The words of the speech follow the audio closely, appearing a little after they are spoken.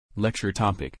Lecture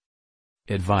topic: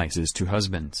 Advices to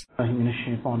husbands. من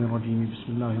الشيطان الرجيم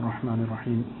بسم الله الرحمن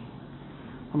الرحيم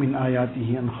ومن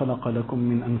آياته أن خلق لكم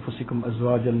من أنفسكم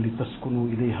أزواجا لتسكنوا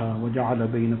إليها وجعل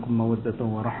بينكم مودة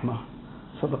ورحمة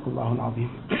صدق الله العظيم.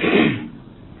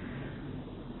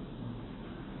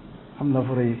 Alhamdulillah,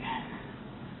 for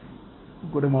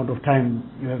a good amount of time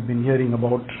you have been hearing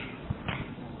about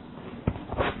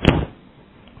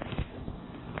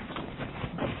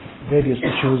various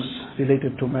issues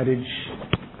related to marriage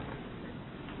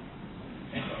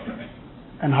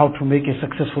and how to make a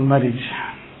successful marriage.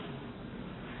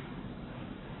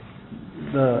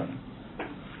 The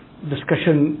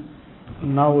discussion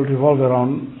now will revolve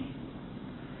around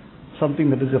something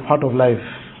that is a part of life,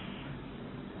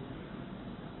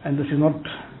 and this is not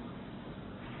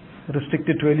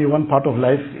restricted to any one part of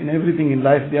life. In everything in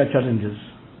life there are challenges.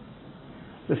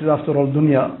 This is after all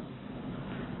dunya.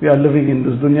 We are living in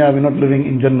this dunya, we are not living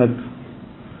in Jannat.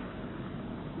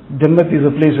 Jannat is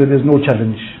a place where there is no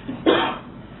challenge.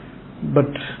 But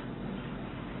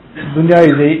dunya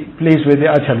is a place where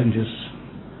there are challenges.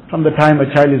 From the time a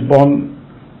child is born,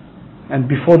 and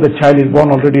before the child is born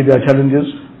already there are challenges.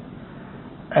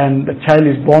 And the child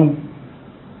is born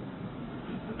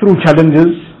through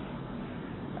challenges.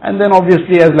 And then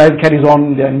obviously as life carries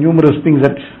on, there are numerous things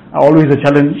that are always a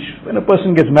challenge. When a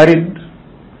person gets married,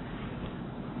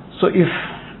 so if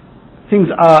things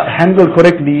are handled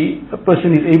correctly, a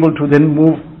person is able to then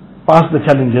move past the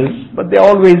challenges, but there are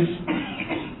always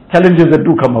challenges that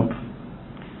do come up.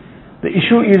 The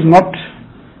issue is not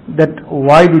that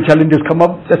why do challenges come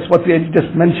up, that's what we just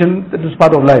mentioned, that is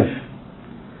part of life.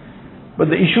 But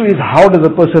the issue is how does a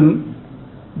person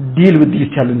deal with these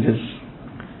challenges.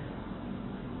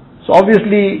 So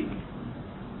obviously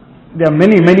there are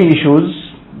many issues,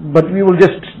 but we will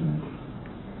just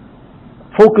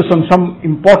focus on some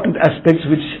important aspects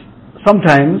which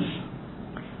sometimes,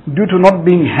 due to not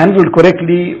being handled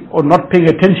correctly or not paying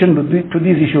attention to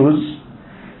these issues,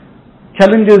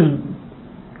 challenges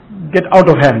get out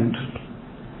of hand.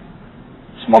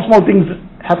 Small things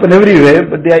happen everywhere,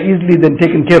 but they are easily then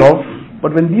taken care of.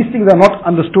 But when these things are not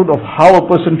understood of how a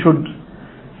person should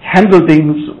handle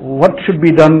things, what should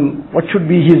be done, what should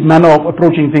be his manner of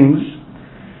approaching things,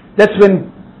 that's when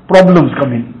problems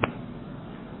come in.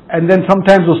 And then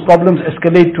sometimes those problems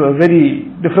escalate to a very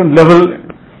different level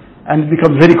and it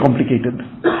becomes very complicated.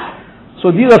 So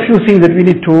these are few things that we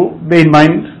need to bear in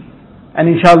mind, and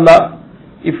inshallah,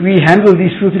 if we handle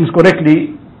these few things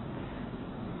correctly,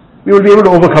 we will be able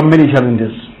to overcome many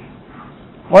challenges.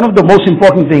 One of the most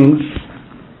important things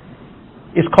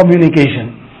is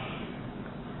communication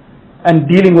and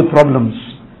dealing with problems.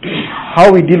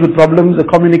 How we deal with problems, the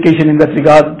communication in that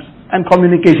regard, and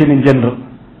communication in general.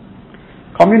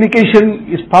 Communication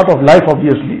is part of life,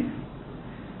 obviously.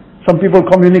 Some people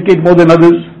communicate more than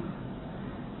others,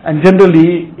 and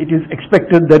generally it is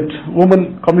expected that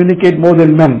women communicate more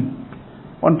than men.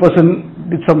 One person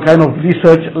did some kind of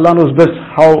research, Allah knows best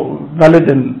how valid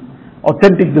and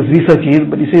authentic this research is,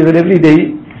 but he says that every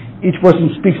day each person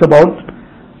speaks about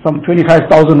some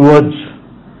 25,000 words.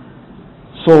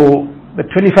 So the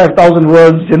 25,000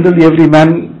 words, generally every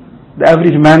man, the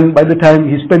average man, by the time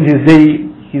he spends his day,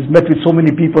 he's met with so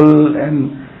many people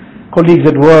and colleagues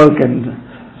at work and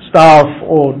staff,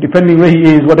 or depending where he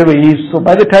is, whatever he is. So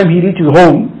by the time he reaches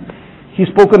home, he's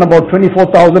spoken about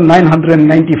 24,995.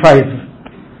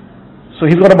 So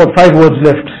he's got about 5 words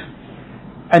left.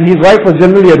 And his wife was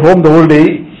generally at home the whole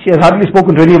day. She has hardly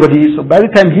spoken to anybody. So by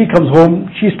the time he comes home,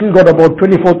 she's still got about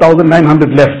 24,900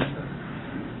 left.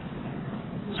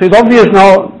 So it's obvious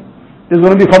now there's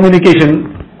going to be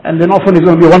communication, and then often it's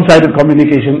going to be one-sided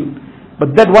communication.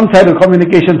 But that one-sided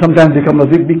communication sometimes becomes a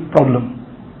big problem.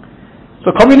 So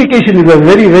communication is a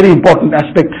very important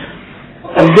aspect,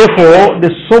 and therefore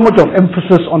there's so much of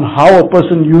emphasis on how a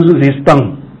person uses his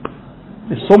tongue.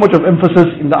 There's so much of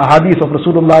emphasis in the ahadith of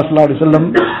Rasulullah sallallahu alaihi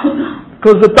wasallam,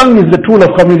 because the tongue is the tool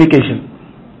of communication.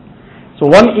 So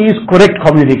one is correct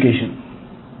communication.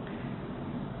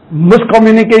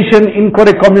 Miscommunication,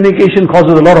 incorrect communication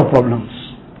causes a lot of problems.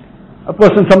 A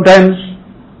person sometimes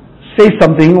says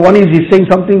something, one is he's saying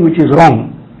something which is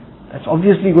wrong. That's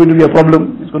obviously going to be a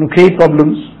problem. It's going to create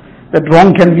problems. That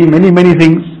wrong can be many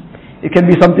things. It can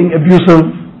be something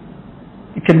abusive.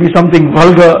 It can be something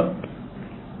vulgar.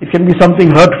 It can be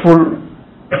something hurtful.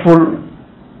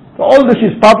 So all this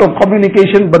is part of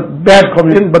communication, but bad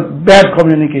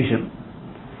communication.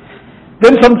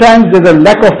 Then sometimes there's a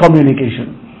lack of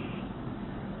communication.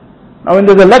 Now when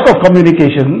there's a lack of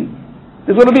communication,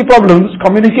 there's going to be problems.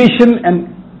 Communication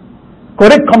and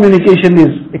correct communication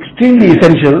is extremely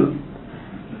essential.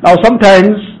 Now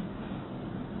sometimes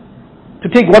to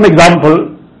take one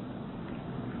example,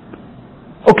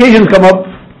 occasions come up.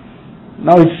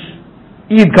 Now it's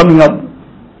Eid coming up.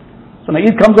 So now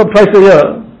Eid comes up twice a year.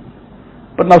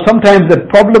 But now sometimes the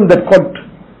problem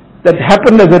that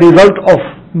happened as a result of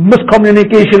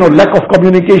miscommunication or lack of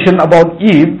communication about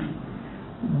Eid,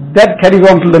 that carries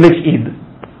on till the next Eid.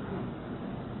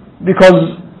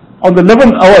 Because on the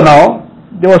 11th hour now,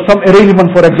 there was some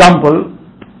arrangement. For example,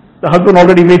 the husband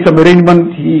already made some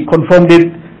arrangement, he confirmed it,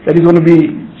 that he's going to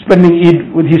be spending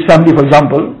Eid with his family, for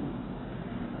example.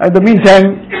 In the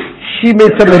meantime, she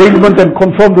made some arrangement and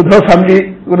confirmed with her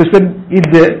family, we're going to spend Eid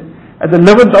there. At the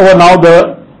 11th hour now,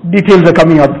 the details are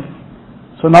coming up.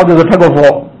 So now there's a tug of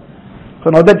war. So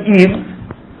now that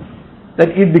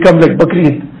Eid becomes like Bakri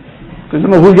Eid. So you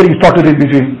don't know who's getting slaughtered in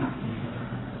between.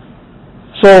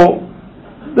 So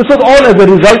this was all as a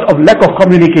result of lack of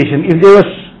communication. If there was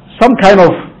some kind of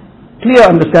clear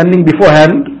understanding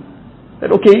beforehand,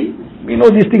 that okay, we know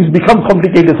these things become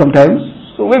complicated sometimes,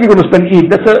 so where are we going to spend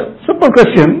Eid? That's a simple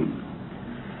question.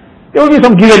 There will be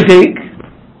some give and take,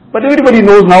 but everybody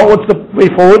knows now what's the way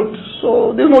forward,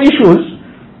 so there's no issues.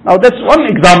 Now that's one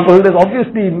example. There's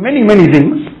obviously many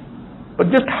things,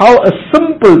 but just how a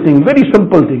simple thing, very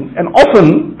simple thing, and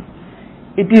often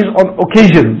it is on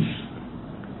occasions.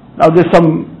 Now there's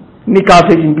some nikah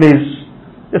taking place,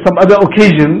 there's some other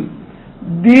occasion,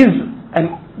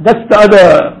 and that's the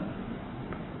other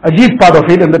ajib part of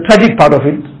it and the tragic part of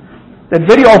it, that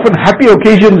very often happy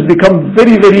occasions become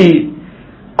very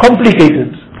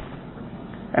complicated,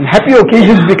 and happy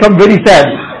occasions become very sad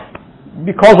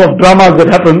because of dramas that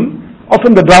happen,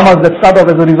 often the dramas that start off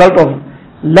as a result of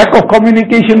lack of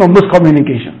communication or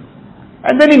miscommunication.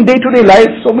 And then in day-to-day life,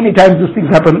 so many times these things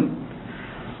happen.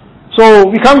 So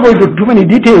we can't go into too many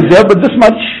details here, but this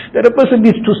much, that a person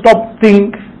needs to stop,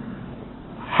 think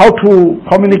how to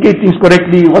communicate things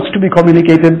correctly, what's to be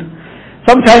communicated.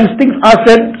 Sometimes things are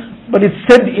said, but it's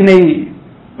said in a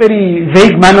very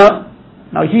vague manner.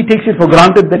 Now he takes it for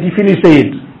granted that he finished saying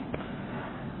it,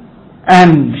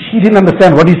 and he didn't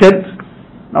understand what he said.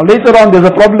 Now later on there's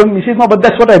a problem. He says, no, but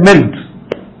that's what I meant.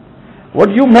 What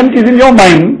you meant is in your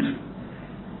mind,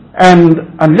 and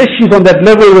unless she's on that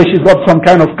level where she's got some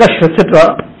kind of kashf,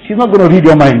 etc., she's not going to read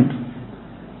your mind.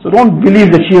 So don't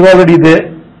believe that she is already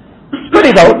there. Spit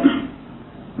it out.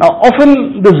 Now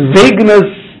often this vagueness,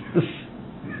 this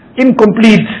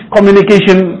incomplete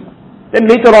communication, then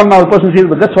later on now a person says,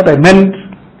 but that's what I meant.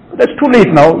 That's too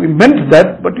late now. We meant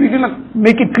that, but we didn't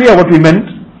make it clear what we meant.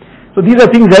 So these are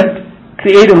things that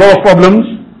create a lot of problems.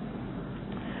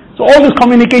 So all this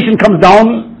communication comes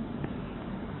down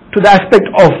to the aspect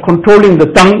of controlling the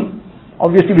tongue.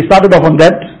 Obviously we started off on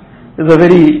that. There's a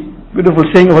very beautiful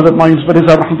saying of Hazrat Ma'in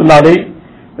Farisa rahmatullah alayhi,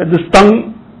 that this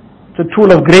tongue is a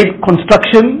tool of great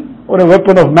construction or a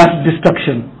weapon of mass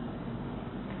destruction.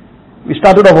 We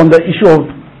started off on the issue of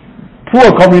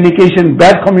poor communication,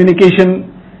 bad communication,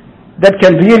 that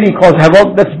can really cause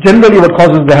havoc. That's generally what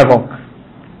causes the havoc.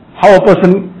 How a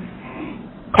person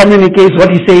communicates,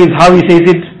 what he says, how he says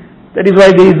it. That is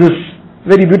why there is this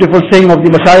very beautiful saying of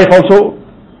the Mashayikh also,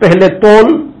 Pehle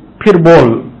tol, phir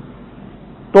bol.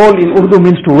 Tol in Urdu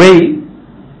means to weigh.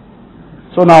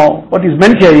 So now, what is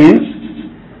meant here is,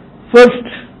 first,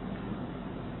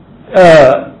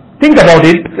 think about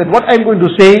it, that what I'm going to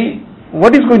say,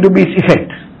 what is going to be its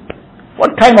effect?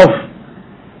 What kind of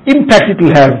impact it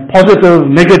will have, positive,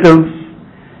 negative.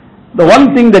 The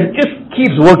one thing that just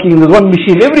keeps working, there's one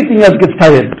machine, everything else gets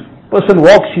tired. Person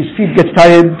walks, his feet gets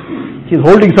tired, he's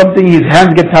holding something, his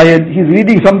hands get tired, he's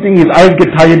reading something, his eyes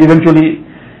get tired eventually,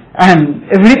 and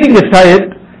everything gets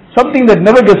tired. Something that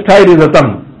never gets tired is the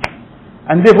tongue.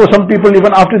 And therefore some people,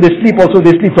 even after they sleep also,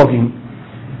 they sleep talking.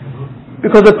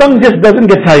 Because the tongue just doesn't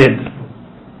get tired.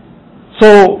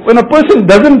 So when a person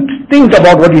doesn't think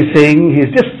about what he's saying,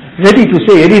 he's just ready to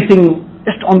say anything,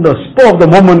 just on the spur of the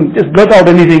moment, just blurt out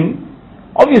anything,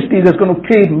 obviously that's going to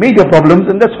create major problems.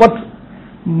 And that's what,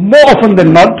 more often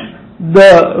than not,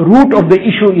 the root of the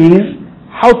issue is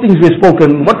how things were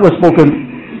spoken, what was spoken.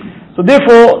 So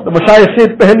therefore, the Mashayikh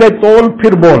said, Pehle tol,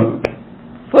 phir bol.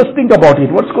 First think about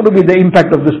it, what's going to be the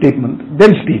impact of the statement,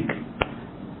 then speak.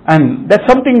 And that's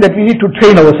something that we need to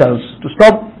train ourselves, to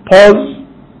stop, pause,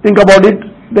 think about it,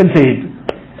 then say it.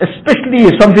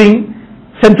 Especially if something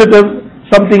sensitive,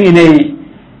 something in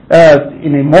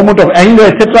a moment of anger,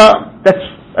 etc., that's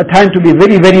a time to be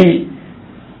very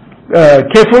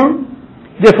careful.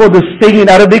 Therefore this saying in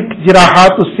Arabic,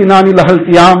 Jirahatu sinani lahal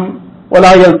tiyam,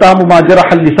 wala yaltamu ma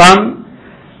jarahal lisan,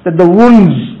 that the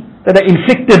wounds that are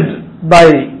inflicted by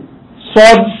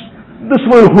swords, this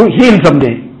will heal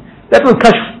someday. That will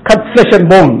cut flesh and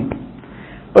bone.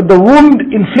 But the wound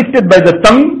inflicted by the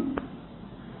tongue,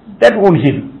 that won't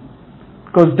heal.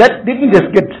 Because that didn't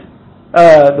just get,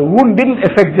 the wound didn't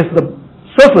affect just the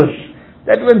surface,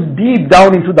 that went deep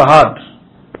down into the heart.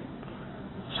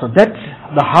 So that,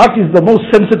 the heart is the most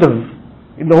sensitive.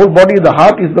 In the whole body, the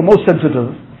heart is the most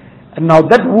sensitive. And now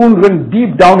that wound went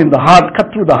deep down in the heart,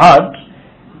 cut through the heart,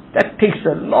 that takes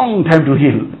a long time to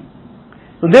heal.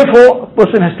 So therefore, a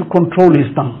person has to control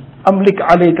his tongue. Amlik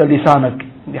alayka lisanak.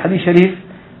 In the Hadith Sharif,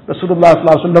 Rasulullah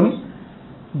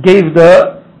gave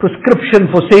the prescription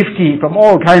for safety from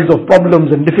all kinds of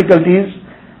problems and difficulties.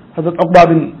 Hazrat Uqba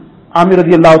bin Amir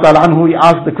radiallahu ta'ala anhu, he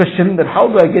asked the question that how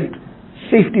do I get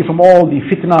safety from all the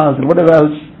fitnas and whatever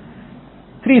else?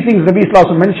 Three things Nabi Sallallahu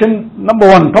Alaihi Wasallam mentioned. Number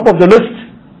one, top of the list,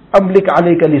 Amlik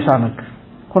alayka lisanak.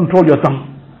 Control your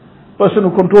tongue. Person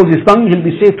who controls his tongue, he'll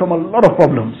be safe from a lot of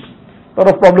problems. A lot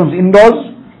of problems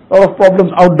indoors, a lot of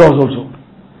problems outdoors also.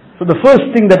 So the first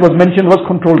thing that was mentioned was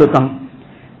control the tongue.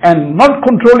 And not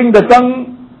controlling the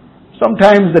tongue,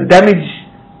 sometimes the damage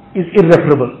is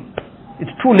irreparable. It's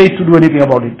too late to do anything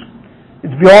about it.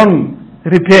 It's beyond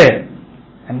repair.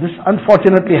 And this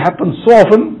unfortunately happens so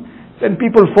often when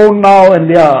people phone now and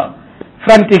they are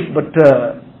frantic, but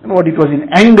you know what, it was in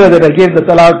anger that I gave the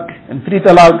talaq and 3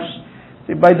 talaqs.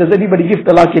 Say, does anybody give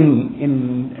talaq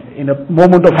in a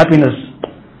moment of happiness?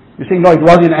 You say, no, it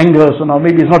was in anger, so now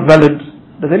maybe it's not valid.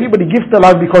 Does anybody give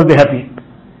talaq because they're happy?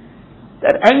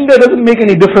 That anger doesn't make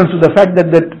any difference to the fact that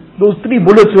those 3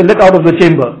 bullets were let out of the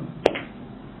chamber.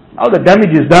 Now the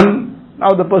damage is done.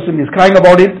 Now the person is crying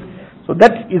about it. So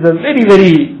that is a very,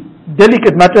 very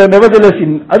delicate matter. Nevertheless,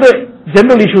 in other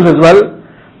general issues as well,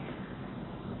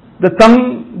 the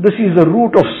tongue, this is the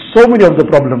root of so many of the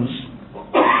problems.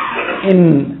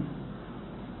 In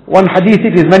one hadith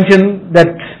it is mentioned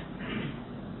that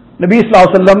Nabi Sallallahu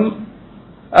Alaihi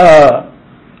Wasallam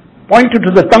pointed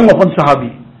to the tongue of one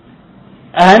Sahabi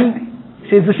and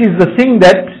says this is the thing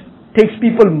that takes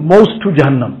people most to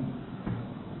Jahannam,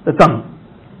 the tongue.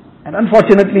 And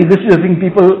unfortunately this is the thing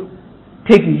people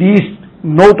take least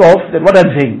note of, that what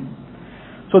I'm saying.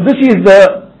 So this is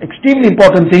the extremely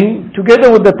important thing,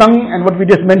 together with the tongue and what we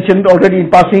just mentioned already in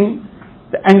passing,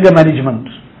 the anger management.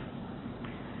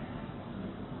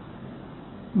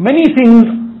 Many things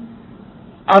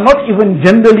are not even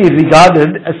generally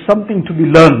regarded as something to be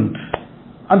learned,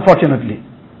 unfortunately.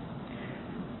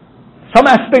 Some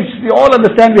aspects we all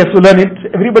understand, we have to learn it,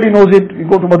 everybody knows it, we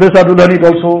go to madrasa to learn it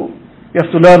also, we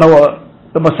have to learn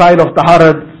the masail of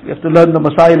taharat, we have to learn the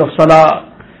masail of salah,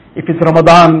 if it's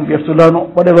Ramadan, we have to learn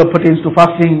whatever pertains to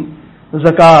fasting,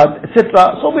 zakat,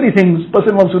 etc. So many things.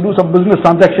 Person wants to do some business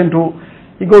transaction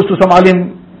he goes to some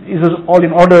alim, is this all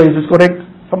in order, is this correct?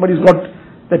 Somebody's got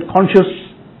that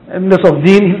consciousness of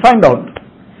deen, he'll find out.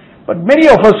 But many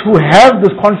of us who have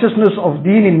this consciousness of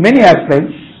deen in many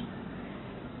aspects,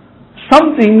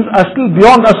 some things are still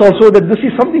beyond us also, that this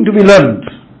is something to be learned.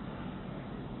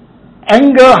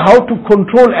 Anger, how to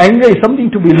control anger is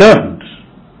something to be learned.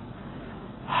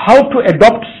 How to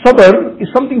adopt sabr is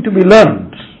something to be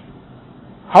learned.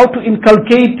 How to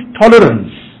inculcate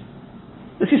tolerance,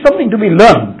 this is something to be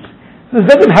learned. This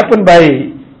doesn't happen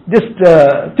by just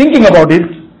thinking about it,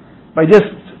 by just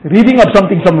reading up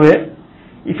something somewhere.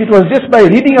 If it was just by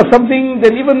reading up something,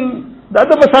 then even the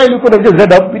other masail you could have just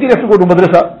read up, we didn't have to go to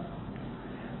madrasa.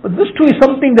 But this too is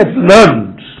something that's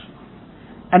learned.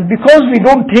 And because we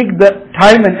don't take the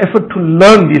time and effort to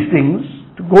learn these things,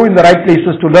 to go in the right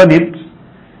places to learn it,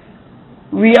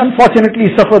 we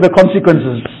unfortunately suffer the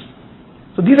consequences.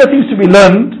 So these are things to be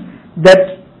learned,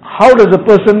 that how does a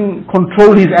person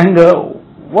control his anger,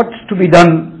 what's to be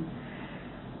done.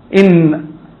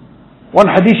 In one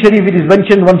hadith sharif it is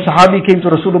mentioned, one sahabi came to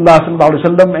Rasulullah sallallahu alaihi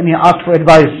wasallam and he asked for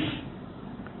advice.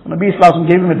 Nabi sallallahu alaihi wasallam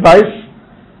gave him advice,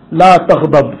 La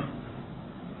taghdab,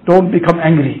 don't become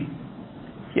angry.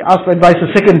 He asked for advice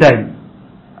a second time.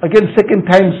 Again, second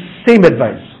time, same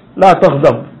advice. La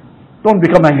taghdab, don't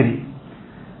become angry.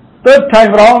 Third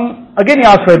time round, again he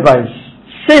asked for advice.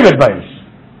 Same advice.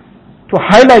 To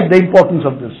highlight the importance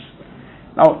of this.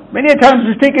 Now, many times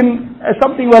it's taken as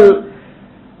something, well,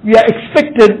 we are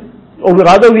expected, or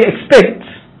rather we expect,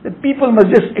 that people must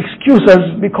just excuse us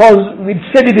because we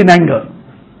said it in anger.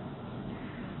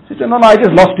 So he said, no, I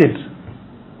just lost it.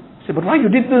 I said, but why you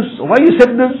did this? Or why you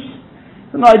said this?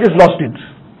 No, I just lost it.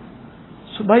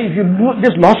 So if you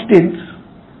just lost it,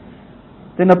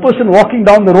 then a person walking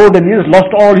down the road and he has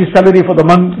lost all his salary for the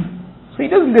month, so he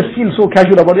doesn't just feel so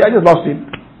casual about it, I just lost it.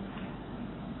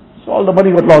 So all the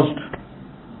money got lost.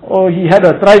 Or he had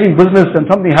a thriving business and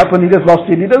something happened, he just lost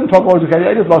it. He doesn't talk about it,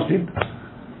 I just lost it.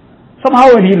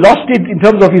 Somehow when he lost it in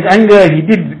terms of his anger, he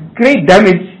did great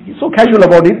damage, he's so casual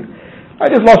about it. I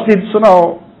just lost it, so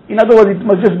now In other words, it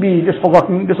must just be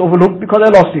forgotten, just overlooked because I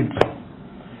lost it.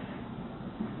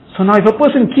 So now if a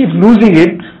person keeps losing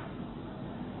it,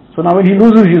 so now when he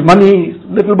loses his money,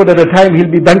 little bit at a time,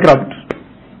 he'll be bankrupt.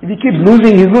 If he keeps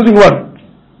losing, he's losing what?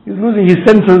 He's losing his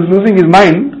senses, losing his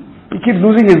mind. He keeps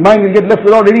losing his mind, he'll get left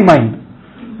without any mind.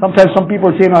 Sometimes some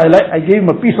people say, no, I gave him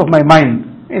a piece of my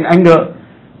mind. In anger,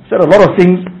 said a lot of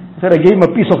things. Said, I gave him a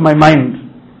piece of my mind.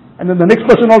 And then the next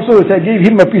person also said, I gave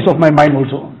him a piece of my mind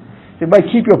also. Say, by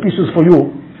keep your pieces for you.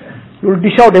 You'll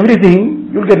dish out everything,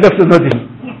 you'll get left with nothing.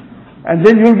 And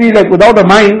then you'll be like without a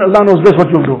mind, Allah knows best what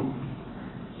you'll do.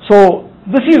 So,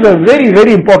 this is a very,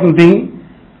 very important thing.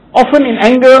 Often in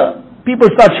anger, people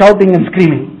start shouting and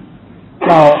screaming.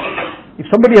 Now, if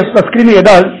somebody has started screaming at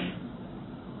us,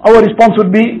 our response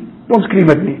would be, don't scream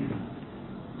at me.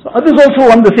 So others also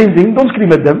want the same thing, don't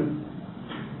scream at them.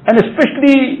 And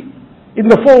especially in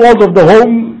the four walls of the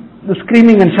home, the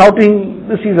screaming and shouting,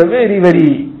 this is a very,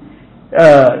 very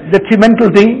detrimental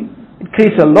thing. It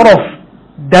creates a lot of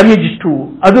damage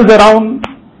to others around.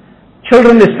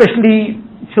 Children especially,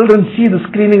 children see the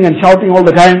screaming and shouting all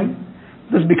the time.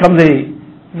 This becomes a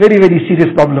very, very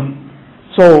serious problem.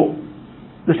 So,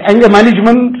 this anger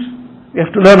management, we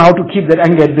have to learn how to keep that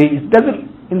anger at bay. It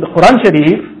doesn't, in the Quran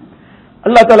Sharif,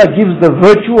 Allah Ta'ala gives the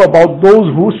virtue about those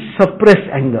who suppress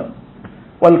anger.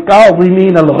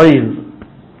 وَالْكَاظِمِينَ الْغَيْظِ.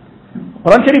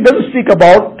 Quran Sharif doesn't speak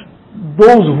about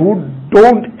those who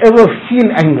don't ever feel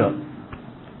anger.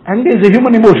 Anger is a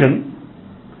human emotion.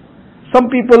 Some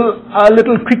people are a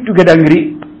little quick to get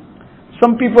angry.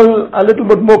 Some people are a little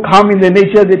bit more calm in their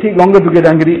nature, they take longer to get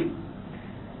angry.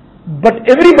 But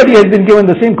everybody has been given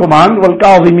the same command,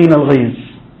 وَالْكَاظِمِينَ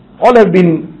الْغَيْظِ. All have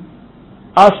been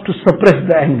asked to suppress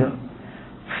the anger.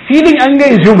 Feeling anger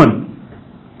is human,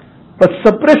 but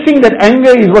suppressing that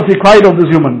anger is what's required of this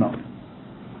human now.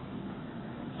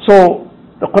 So,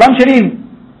 the Quran Sharif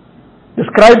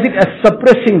describes it as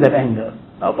suppressing that anger.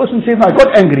 Now a person says, I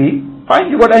got angry. Fine,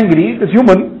 you got angry, it's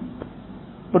human.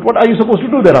 But what are you supposed to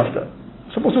do thereafter?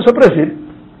 You're supposed to suppress it.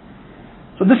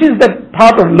 So this is that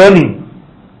part of learning.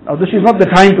 Now this is not the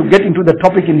time to get into the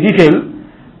topic in detail,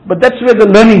 but that's where the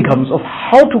learning comes of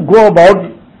how to go about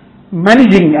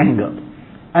managing anger.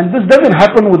 And this doesn't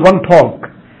happen with one talk.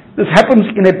 This happens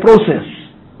in a process.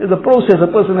 There's a process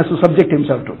a person has to subject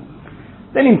himself to.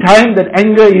 Then in time that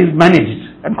anger is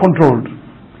managed and controlled.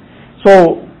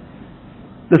 So,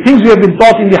 the things we have been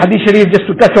taught in the Hadith Sharif, just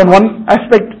to touch on one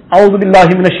aspect, A'udhu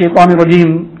Billahi Minash Shaitanir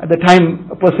Rajeem, at the time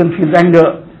a person feels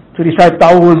anger, to recite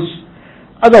ta'awuz.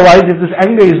 Otherwise, if this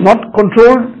anger is not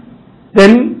controlled,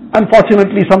 then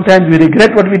unfortunately sometimes we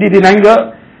regret what we did in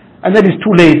anger, and that is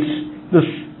too late.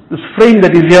 This frame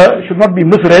that is here should not be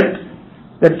misread,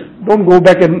 that don't go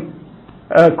back and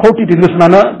quote it in this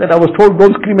manner, that I was told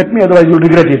don't scream at me, otherwise you'll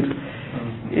regret it.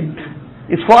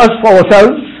 It's for us, for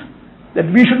ourselves, that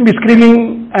we shouldn't be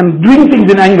screaming and doing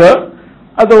things in anger,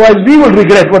 otherwise we will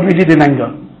regret what we did in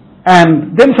anger.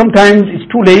 And then sometimes it's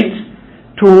too late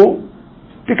to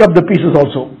pick up the pieces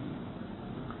also.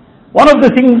 One of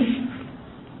the things,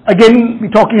 again,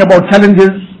 we're talking about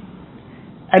challenges,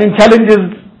 and in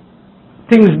challenges,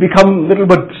 things become a little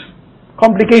bit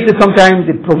complicated sometimes,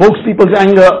 it provokes people's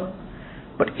anger.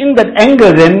 But in that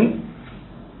anger then,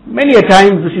 many a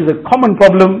times this is a common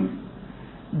problem,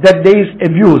 that there is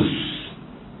abuse.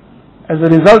 As a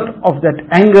result of that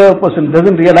anger, a person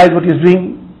doesn't realize what he's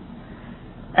doing,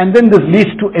 and then this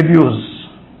leads to abuse.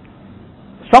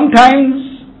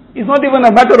 Sometimes it's not even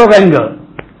a matter of anger.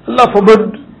 Allah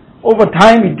forbid, over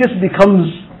time it just becomes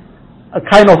a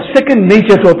kind of second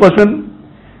nature to a person,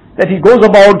 that he goes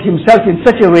about himself in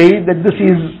such a way that this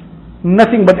is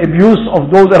nothing but abuse of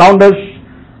those around us,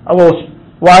 our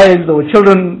wives, our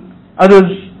children, others,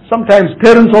 sometimes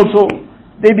parents also,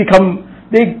 they come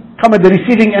at the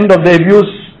receiving end of the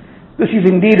abuse. This is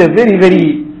indeed a very,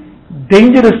 very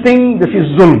dangerous thing. This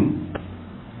is zulm.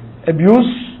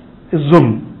 Abuse is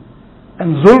zulm.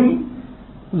 And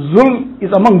zulm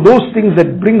is among those things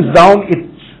that brings down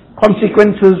its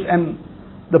consequences and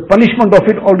the punishment of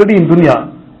it already in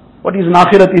dunya. What is in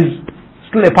akhirat is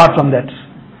still apart from that.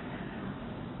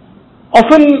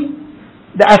 Often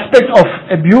the aspect of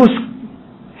abuse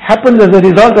happens as a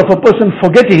result of a person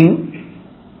forgetting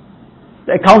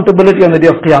the accountability on the day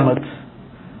of Qiyamah,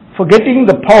 forgetting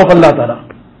the power of Allah Ta'ala.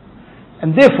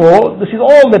 And therefore, this is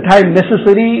all the time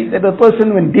necessary that a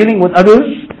person, when dealing with others,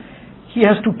 he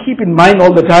has to keep in mind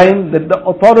all the time that the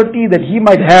authority that he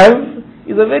might have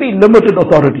is a very limited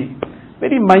authority,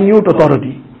 very minute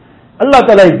authority. Allah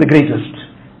Ta'ala is the greatest.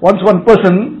 Once one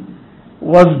person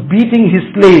was beating his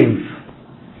slave,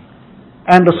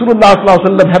 and Rasulullah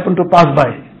ﷺ happened to pass by,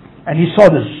 and he saw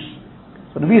this.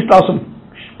 So Nabi ﷺ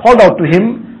called out to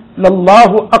him,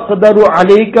 Lallahu aqdaru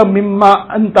alayka mimma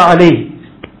anta alayh.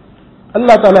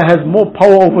 Allah Ta'ala has more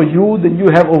power over you than you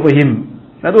have over him.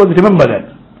 In other words, remember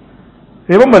that.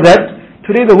 Remember that.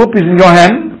 Today the whip is in your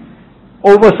hand.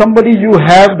 Over somebody you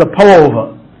have the power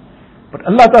over. But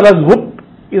Allah Ta'ala's whip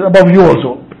is above you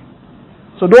also.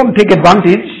 So don't take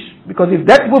advantage, because if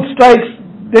that whip strikes,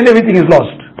 then everything is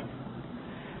lost.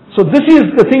 So this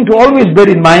is the thing to always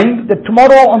bear in mind, that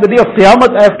tomorrow on the day of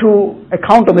Qiyamah, I have to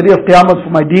account on the day of Qiyamah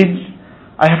for my deeds.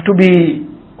 I have to be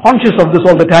conscious of this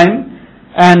all the time.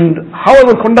 And how I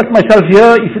will conduct myself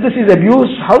here, if this is abuse,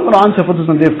 how am I going to answer for this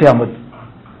on the day of Qiyamah?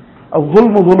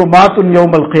 الظُّلْمُ ظُلُمَاتٌ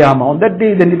يَوْمَ الْقِيَامَةِ. On that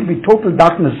day, then it will be total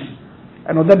darkness.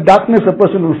 And on that darkness, a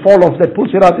person will fall off that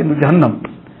pulsirat into Jahannam.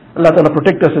 Allah Ta'ala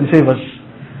protect us and save us.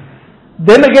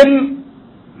 Then again,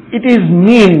 it is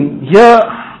mean here,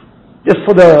 just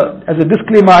for as a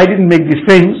disclaimer, I didn't make these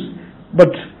frames, but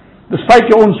despite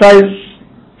your own size,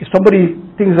 if somebody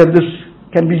thinks that this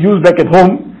can be used back at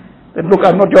home, then look,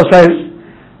 I'm not your size,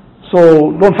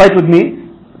 so don't fight with me,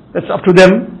 that's up to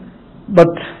them. But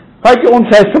fight your own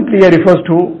size simply here refers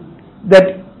to that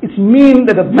it's mean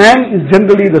that a man is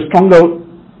generally the stronger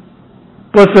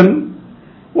person,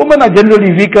 women are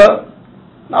generally weaker.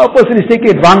 Now a person is taking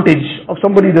advantage of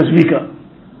somebody that's weaker.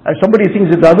 If somebody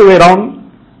thinks it's the other way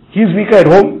around, he's weaker at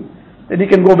home, then he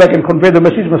can go back and convey the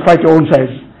message, must fight your own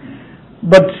size.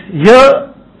 But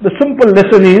here, the simple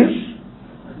lesson is,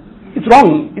 it's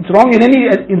wrong. It's wrong in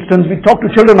any instance. We talk to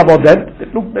children about that.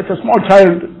 Look, that's a small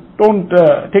child, don't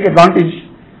take advantage.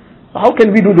 How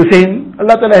can we do the same?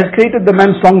 Allah Ta'ala has created the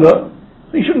man stronger,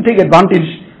 so he shouldn't take advantage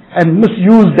and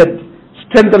misuse that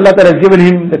strength Allah Ta'ala has given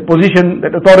him, that position,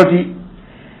 that authority.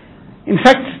 In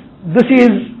fact, this is,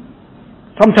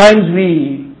 sometimes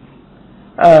we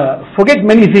forget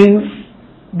many things,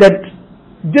 that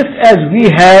just as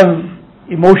we have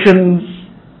emotions,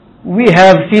 we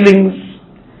have feelings,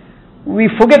 we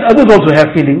forget others also have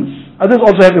feelings, others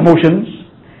also have emotions.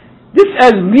 Just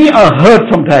as we are hurt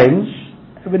sometimes,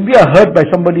 when we are hurt by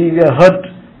somebody, we are hurt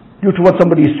due to what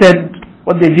somebody said,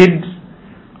 what they did,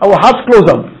 our hearts close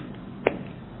up.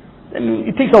 And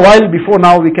it takes a while before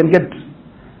now we can get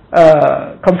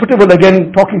comfortable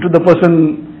again talking to the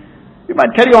person. We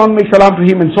might carry on, make salam to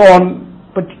him and so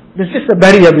on, but there's just a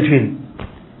barrier between.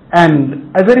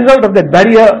 And as a result of that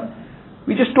barrier,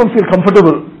 we just don't feel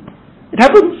comfortable. It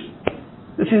happens.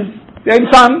 This is the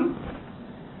insan.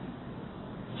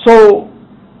 So,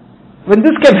 when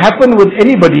this can happen with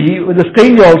anybody, with a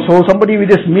stranger also, somebody we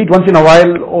just meet once in a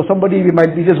while, or somebody we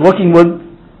might be just working with,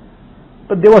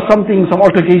 but there was something, some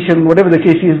altercation, whatever the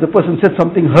case is, the person said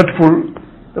something hurtful,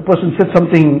 the person said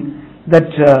something that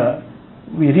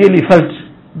we really felt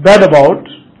bad about,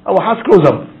 our hearts close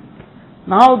up.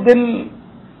 Now then,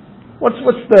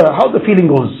 how the feeling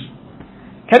goes?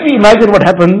 Can we imagine what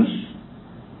happens?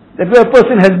 That where a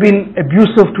person has been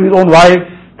abusive to his own wife,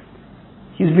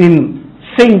 he's been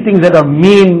saying things that are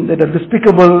mean, that are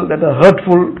despicable, that are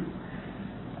hurtful,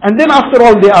 and then after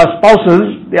all they are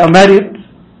spouses, they are married,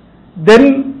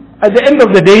 then at the end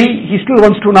of the day, he still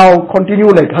wants to now continue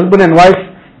like husband and wife.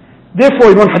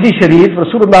 Therefore, in one hadith sharif,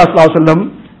 Rasulullah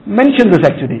ﷺ mentioned this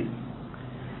actually,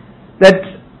 that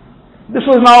this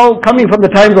was now coming from the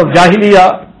times of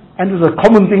Jahiliyyah, and it was a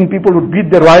common thing, people would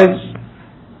beat their wives.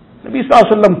 Nabi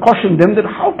ﷺ cautioned them that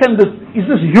how can is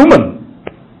this human?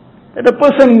 That a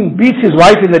person beats his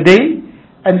wife in the day,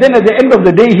 and then at the end of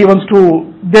the day he wants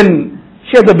to then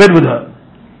share the bed with her.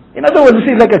 In other words,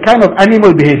 this is like a kind of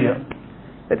animal behavior.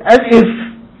 That as if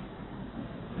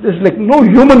there's like no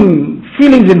human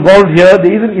feelings involved here,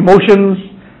 there isn't emotions,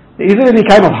 there isn't any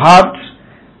kind of heart.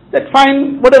 That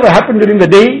fine, whatever happened during the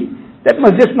day, that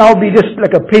must just now be just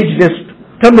like a page just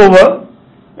turned over,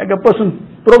 like a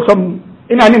person broke some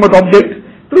inanimate object,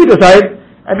 threw it aside,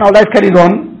 and now life carries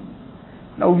on.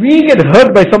 Now we get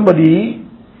hurt by somebody,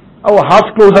 our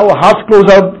hearts close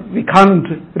up, we can't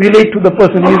relate to the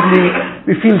person easily,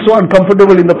 we feel so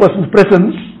uncomfortable in the person's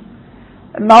presence.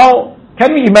 And now,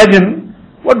 can we imagine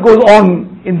what goes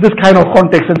on in this kind of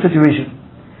context and situation?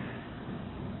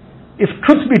 If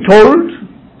truth be told,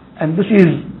 and this is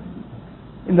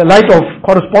in the light of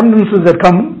correspondences that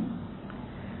come,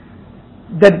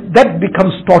 that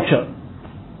becomes torture.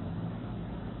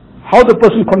 How the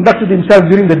person conducted himself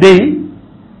during the day,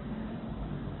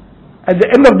 at the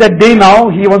end of that day now,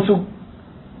 he wants to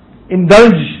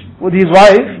indulge with his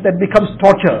wife, that becomes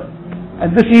torture.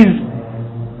 And this is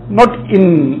not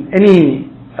in any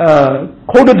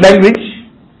coded language.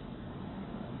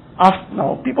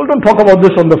 Now, people don't talk about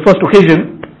this on the first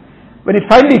occasion. When it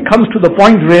finally comes to the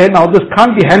point where now this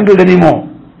can't be handled anymore.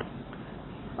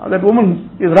 Now that woman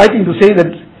is writing to say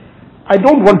that I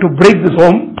don't want to break this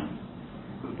home,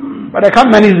 but I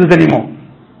can't manage this anymore.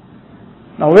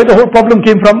 Now where the whole problem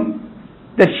came from,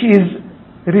 that she is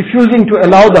refusing to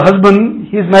allow the husband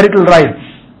his marital rights.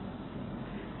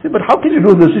 Say, but how can you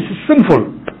do this? This is sinful.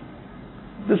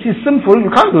 This is sinful, you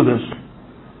can't do this.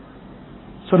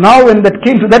 So now when that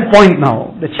came to that point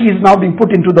now, that she is now being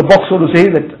put into the box, so to say,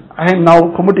 that I am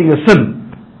now committing a sin.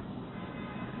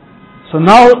 So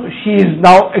now she is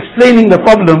now explaining the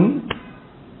problem.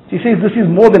 She says, this is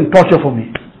more than torture for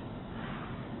me.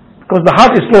 Because the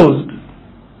heart is closed.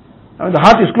 Now when the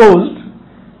heart is closed,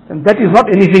 then that is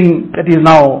not anything that is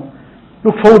now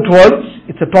look forward towards,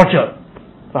 it's a torture.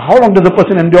 So how long does a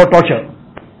person endure torture?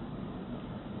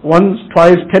 Once,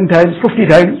 twice, 10 times, 50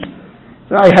 times.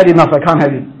 So I had enough, I can't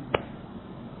have it.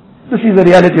 This is the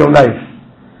reality of life.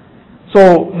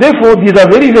 So therefore these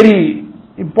are very, very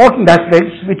important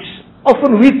aspects which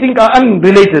often we think are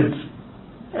unrelated.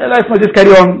 Life must just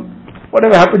carry on.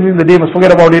 Whatever happens in the day, must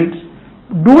forget about it.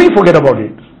 Do we forget about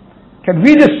it? Can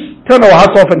we just turn our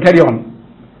hearts off and carry on?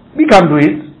 We can't do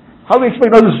it. How we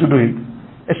expect others to do it?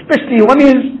 Especially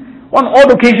one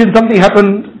odd occasion something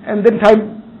happened and then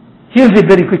time heals it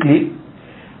very quickly.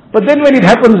 But then when it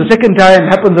happens the second time,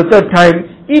 happens the third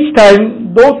time, each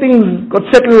time, though things got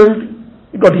settled,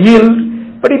 it got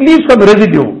healed, but it leaves some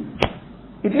residue.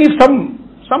 It leaves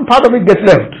some part of it gets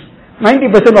left.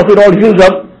 90% of it all heals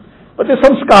up, but there's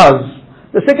some scars.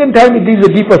 The second time it leaves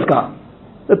a deeper scar.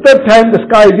 The third time the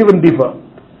scar is even deeper.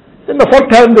 Then the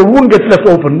fourth time the wound gets left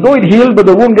open. Though it healed, but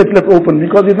the wound gets left open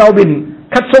because it's now been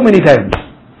cut so many times.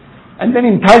 And then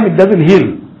in time it doesn't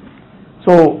heal.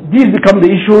 So these become the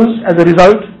issues as a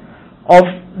result of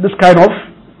this kind of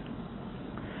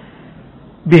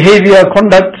behavior,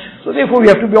 conduct. So therefore we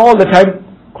have to be all the time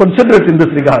considerate in this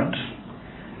regard.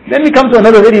 Then we come to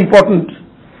another very important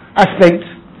aspect,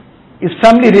 is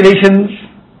family relations.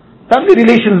 Family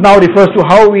relations now refers to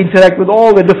how we interact with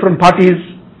all the different parties.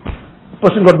 A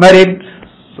person got married,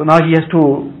 so now he has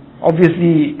to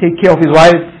obviously take care of his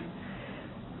wife.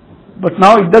 But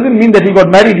now it doesn't mean that he got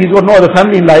married, he's got no other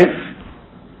family in life.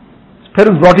 His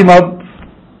parents brought him up,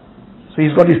 so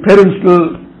he's got his parents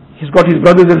still, he's got his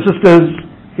brothers and sisters,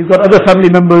 he's got other family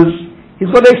members, he's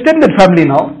got an extended family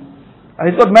now. And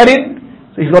he's got married,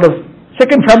 so he's got a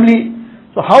second family.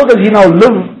 So how does he now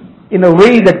live in a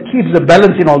way that keeps the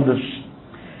balance in all this?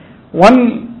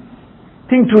 One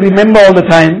thing to remember all the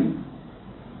time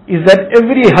is that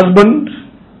every husband,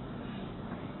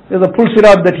 there's a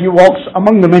pulsirat that he walks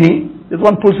among the many. There's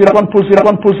one pulsirat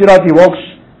he walks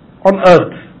on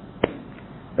earth.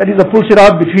 That is a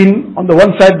pulsirat between, on the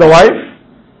one side the wife,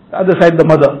 the other side the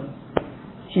mother.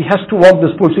 He has to walk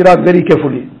this pulsirat very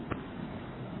carefully.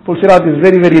 Pulsirat is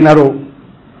very, very narrow.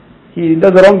 He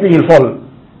does the wrong thing, he'll fall.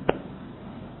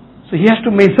 So he has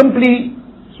to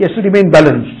remain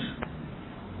balanced.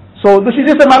 So this is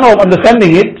just a manner of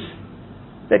understanding it,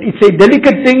 that it's a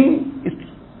delicate thing.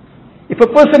 If a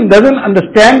person doesn't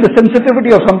understand the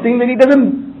sensitivity of something, then he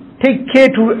doesn't take care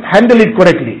to handle it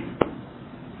correctly.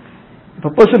 If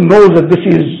a person knows that this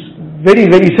is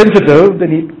very, very sensitive,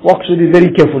 then he walks with it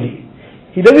very carefully.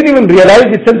 He doesn't even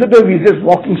realize it's sensitive, he's just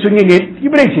walking, swinging it, he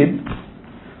breaks it.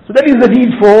 So that is the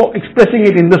need for expressing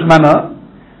it in this manner,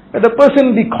 that the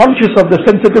person be conscious of the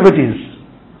sensitivities.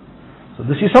 So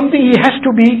this is something he has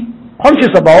to be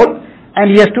conscious about,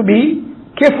 and he has to be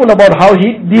careful about how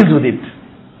he deals with it.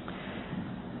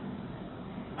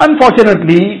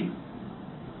 Unfortunately,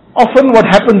 often what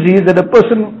happens is that a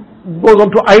person goes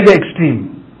on to either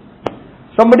extreme.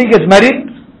 Somebody gets married,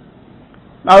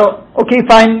 now, okay,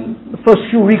 fine, the first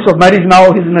few weeks of marriage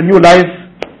now, he's in a new life,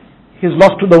 he's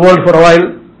lost to the world for a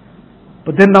while,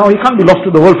 but then now he can't be lost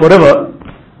to the world forever.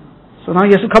 So now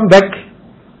he has to come back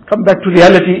to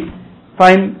reality.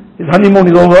 Fine, his honeymoon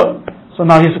is over, so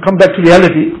now he has to come back to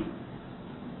reality.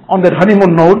 On that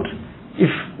honeymoon note, if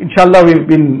inshallah we've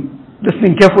been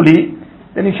listening carefully,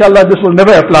 then inshallah this will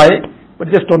never apply, but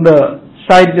just on the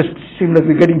side, just seems like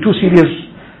we're getting too serious.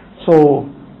 So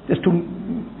just to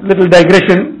little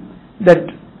digression, that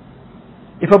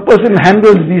if a person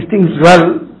handles these things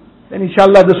well, then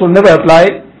inshallah this will never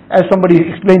apply. As somebody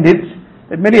explained it,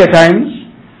 that many a times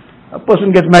a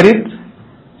person gets married,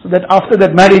 so that after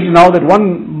that marriage, now that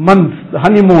 1 month, the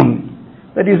honeymoon,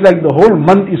 that is like the whole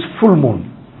month is full moon.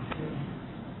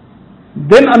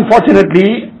 Then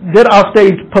unfortunately, thereafter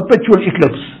it's perpetual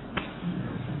eclipse.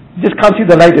 Just can't see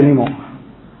the light anymore.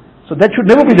 So that should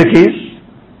never be the case.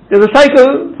 There's a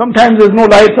cycle, sometimes there's no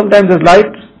light, sometimes there's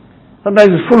light,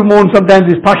 sometimes it's full moon,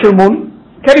 sometimes it's partial moon.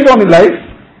 Carries on in life,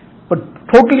 but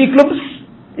total eclipse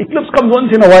comes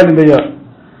once in a while in the year.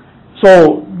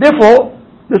 So therefore,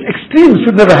 this extreme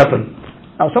should never happen.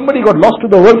 Now somebody got lost to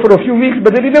the world for a few weeks,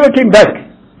 but then he never came back.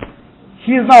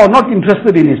 He is now not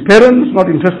interested in his parents,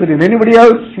 not interested in anybody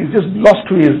else. He's just lost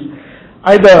to his,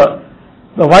 either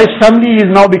the wife's family is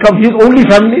now become his only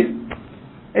family.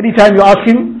 Anytime you ask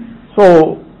him,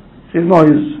 so he says, no,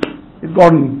 he's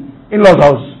gone in-laws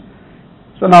house.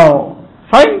 So now,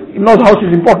 fine, in-laws house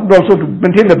is important also to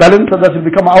maintain the balance, otherwise it will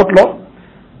become an outlaw.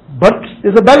 But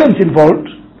there's a balance involved,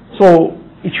 so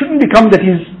it shouldn't become that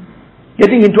he's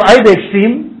getting into either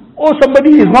extreme, or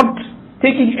somebody is not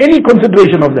taking any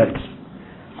consideration of that.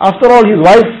 After all, his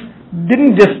wife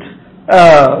didn't just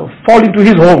fall into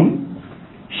his home.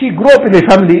 She grew up in a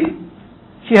family.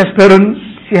 She has parents,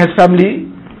 she has family.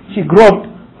 She grew up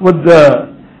with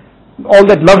all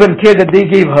that love and care that they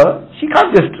gave her. She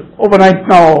can't just overnight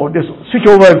now just switch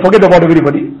over and forget about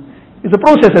everybody. It's a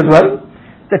process as well,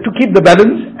 that to keep the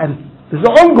balance, and this is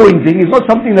an ongoing thing. It's not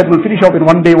something that will finish off in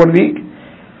one day, 1 week.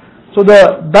 So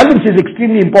the balance is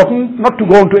extremely important, not to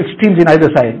go into extremes in either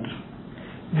side.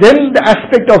 Then the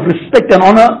aspect of respect and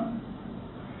honor.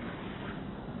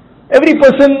 Every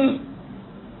person,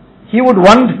 he would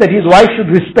want that his wife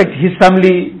should respect his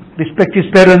family, respect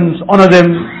his parents, honor them,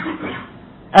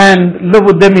 and live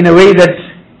with them in a way that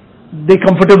they're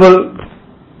comfortable.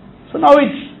 So now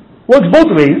it works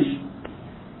both ways.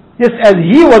 Just as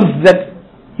he wants that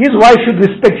his wife should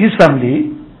respect his family,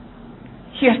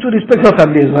 he has to respect her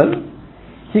family as well.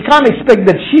 He can't expect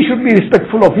that she should be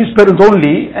respectful of his parents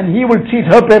only, and he will treat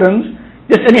her parents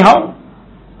just anyhow.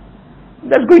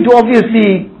 That's going to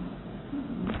obviously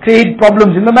create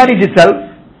problems in the marriage itself,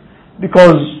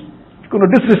 because if you're going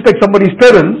to disrespect somebody's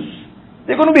parents,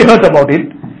 they're going to be hurt about it.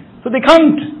 So they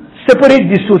can't separate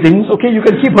these two things. Okay, you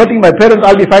can keep hurting my parents,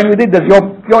 I'll be fine with it, that's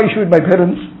your issue with my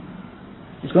parents.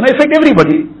 It's going to affect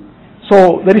everybody.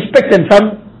 So the respect and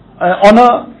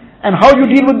honor, and how you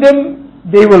deal with them,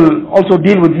 they will also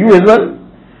deal with you as well.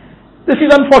 This is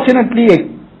unfortunately a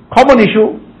common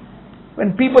issue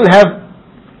when people have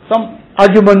some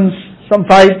arguments, some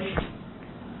fights.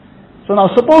 So now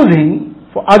supposing,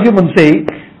 for argument's sake,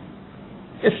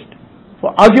 if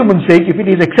it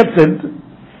is accepted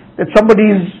that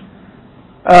somebody's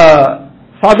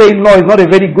father-in-law is not a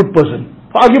very good person,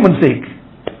 for argument's sake,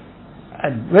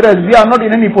 and whereas we are not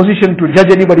in any position to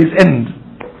judge anybody's end.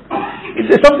 If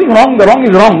there's something wrong, the wrong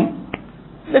is wrong.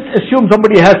 Let's assume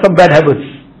somebody has some bad habits.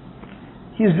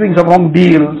 He's doing some wrong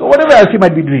deals, or whatever else he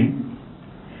might be doing.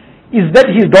 Is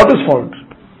that his daughter's fault?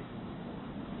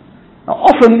 Now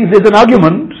often if there's an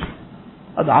argument,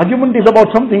 the argument is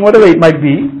about something, whatever it might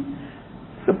be,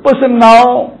 the person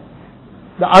now,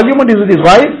 the argument is with his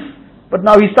wife, but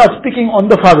now he starts picking on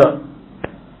the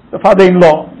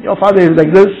father-in-law. Your father is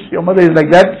like this, your mother is like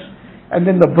that, and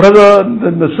then the brother, and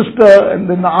then the sister, and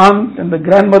then the aunt, and the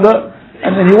grandmother,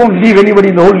 and then he won't leave anybody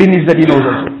in the whole lineage that he knows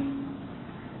also.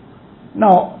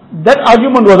 Now, that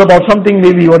argument was about something,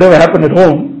 maybe whatever happened at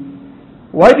home.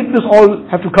 Why did this all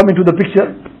have to come into the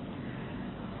picture?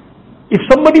 If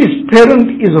somebody's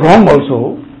parent is wrong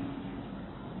also,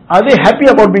 are they happy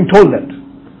about being told that?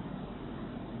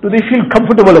 Do they feel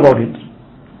comfortable about it?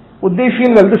 Would they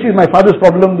feel, well, this is my father's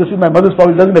problem, this is my mother's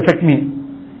problem, it doesn't affect me?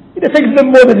 It affects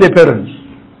them more than their parents.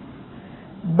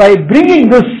 By bringing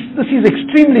this is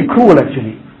extremely cruel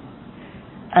actually.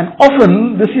 And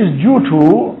often this is due to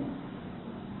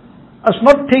us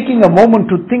not taking a moment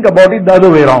to think about it the other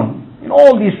way around. In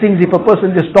all these things, if a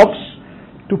person just stops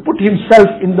to put himself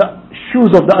in the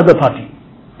shoes of the other party.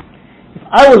 If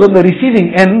I was on the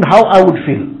receiving end, how I would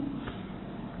feel?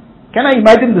 Can I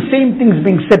imagine the same things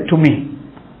being said to me?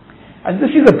 And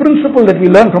this is a principle that we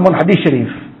learn from one hadith sharif.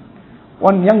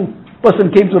 One young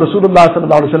person came to Rasulullah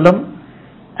sallallahu alaihi wasallam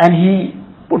and he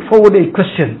put forward a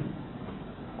question.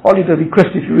 Call it a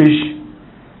request if you wish.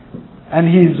 And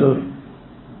his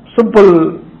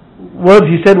simple words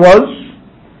he said was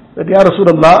that, Ya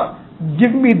Rasulullah,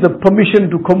 give me the permission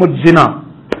to commit zina.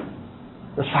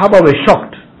 The Sahaba were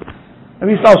shocked.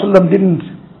 Nabi sallallahu alaihi wasallam didn't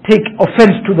take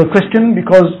offense to the question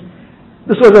because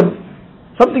this was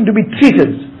something to be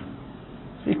treated.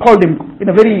 He called him in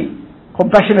a very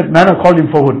compassionate manner, called him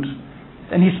forward.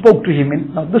 And he spoke to him.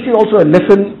 And now this is also a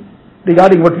lesson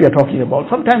regarding what we are talking about.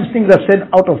 Sometimes things are said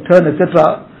out of turn,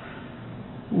 etc.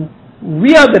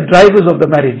 We are the drivers of the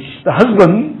marriage. The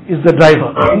husband is the driver.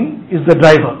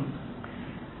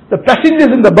 The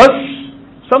passengers in the bus,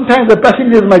 sometimes the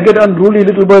passengers might get unruly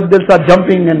little bit, they'll start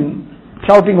jumping and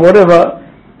shouting whatever.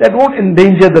 That won't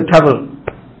endanger the travel.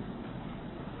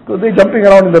 Because they're jumping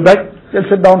around in the back, they'll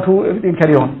sit down too, everything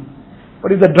carry on.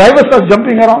 But if the driver starts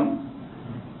jumping around,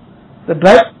 the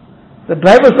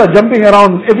driver starts jumping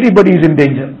around, everybody is in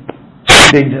danger.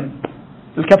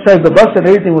 He'll capsize the bus and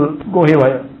everything will go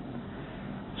haywire.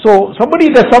 So somebody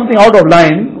does something out of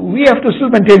line, we have to still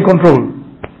maintain control.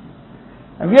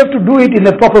 And we have to do it in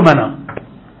a proper manner.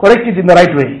 Correct it in the right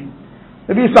way.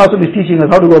 The Nabi Sallallahu Alaihi Wasallam is teaching us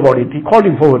how to go about it. He called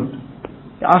him forward.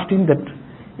 He asked him that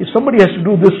if somebody has to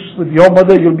do this with your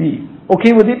mother, you'll be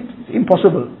okay with it? It's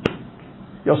impossible.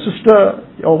 Your sister,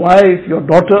 your wife, your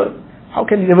daughter, how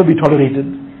can it ever be tolerated?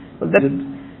 Well,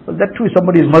 that too is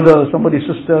somebody's mother, somebody's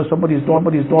sister, somebody's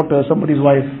daughter, somebody's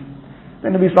wife.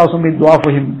 Then Nabi Sallallahu Alaihi Wasallam made dua for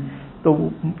him. The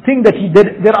thing that he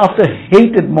did thereafter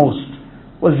hated most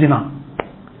was zina.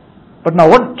 But now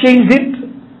what changed it?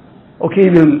 Okay,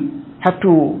 we'll have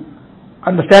to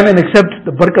understand and accept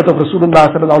the barakat of Rasulullah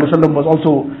Sallallahu Alaihi Wasallam was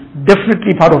also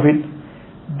definitely part of it.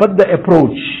 But the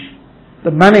approach,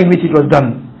 the manner in which it was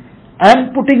done,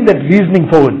 and putting that reasoning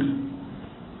forward,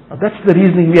 that's the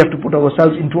reasoning we have to put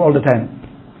ourselves into all the time.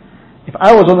 If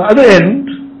I was on the other end,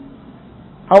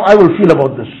 how I will feel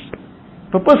about this.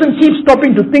 If a person keeps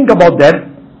stopping to think about that,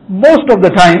 most of the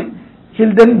time,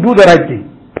 he'll then do the right thing.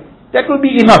 That will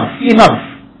be enough.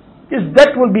 Yes,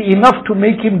 that will be enough to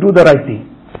make him do the right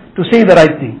thing, to say the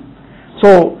right thing.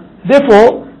 So,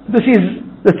 therefore, this is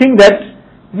the thing that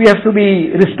we have to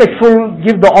be respectful,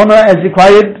 give the honor as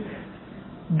required.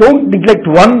 Don't neglect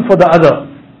one for the other.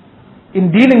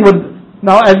 In dealing with,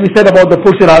 now as we said about the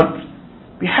Fusirat,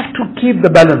 we have to keep the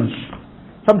balance.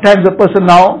 Sometimes a person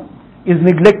now is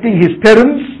neglecting his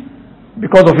parents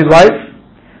because of his wife.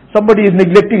 Somebody is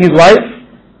neglecting his wife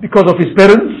because of his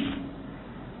parents.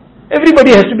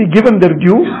 Everybody has to be given their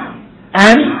due,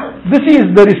 and this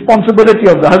is the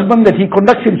responsibility of the husband, that he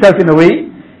conducts himself in a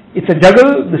way. It's a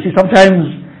juggle. This is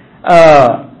sometimes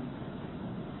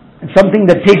something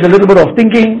that takes a little bit of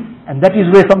thinking, and that is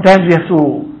where sometimes we have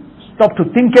to stop to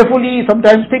think carefully,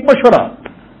 sometimes take mashwara.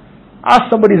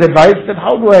 Ask somebody's advice that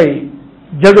how do I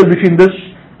juggle between this?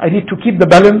 I need to keep the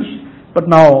balance, but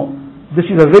now this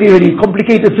is a very, very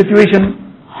complicated situation.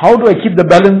 How do I keep the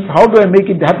balance? How do I make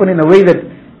it happen in a way that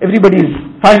everybody is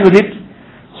fine with it?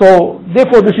 So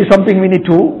therefore this is something we need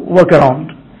to work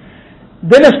around.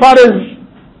 Then as far as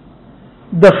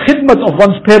the khidmat of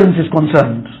one's parents is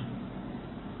concerned,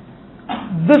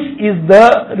 this is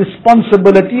the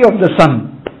responsibility of the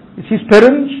son. It's his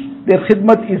parents, their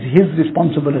khidmat is his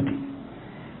responsibility.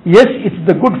 Yes, it's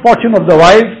the good fortune of the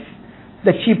wife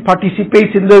that she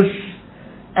participates in this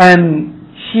and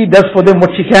she does for them what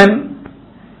she can.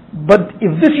 But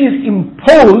if this is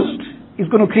imposed, it's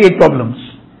going to create problems.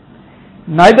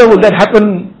 Neither will that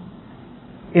happen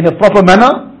in a proper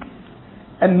manner,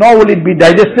 and nor will it be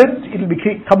digested. It will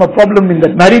become a problem in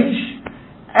that marriage,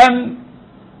 and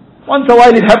once a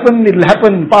while it will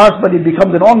happen fast, but it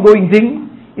becomes an ongoing thing.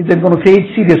 It's then going to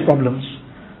create serious problems.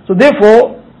 So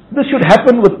therefore, this should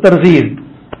happen with targheeb.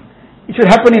 It should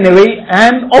happen in a way,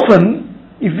 and often,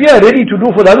 if we are ready to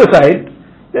do for the other side,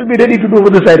 they'll be ready to do for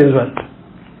this side as well.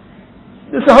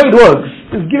 This is how it works.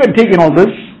 It's give and take in all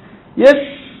this. Yes,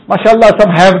 mashallah,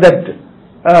 some have that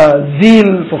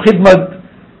zeal for khidmat.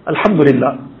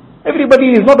 Alhamdulillah.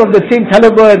 Everybody is not of the same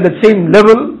caliber and the same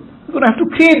level. You're going to have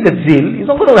to create that zeal. It's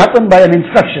not going to happen by an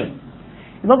instruction.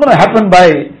 It's not going to happen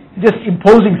by just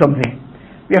imposing something.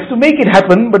 We have to make it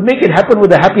happen, but make it happen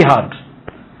with a happy heart.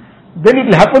 Then it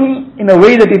will happen in a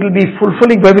way that it will be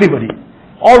fulfilling for everybody.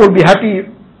 All will be happy.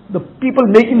 The people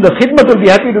making the khidmat will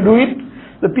be happy to do it.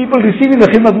 The people receiving the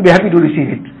khidmat will be happy to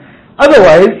receive it.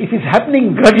 Otherwise, if it's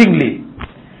happening grudgingly,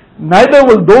 neither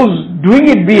will those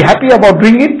doing it be happy about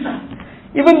doing it.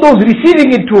 Even those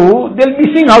receiving it too, they'll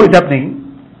be seeing how it's happening.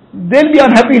 They'll be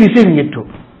unhappy receiving it too.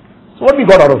 So what we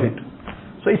got out of it?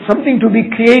 So it's something to be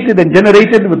created and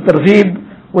generated with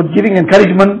targheeb, with giving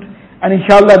encouragement, and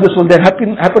inshallah this will then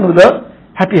happen with a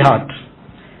happy heart.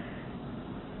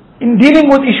 In dealing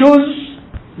with issues,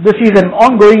 this is an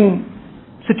ongoing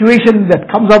situation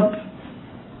that comes up,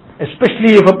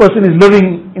 especially if a person is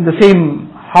living in the same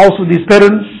house with his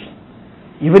parents.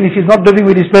 Even if he's not living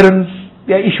with his parents,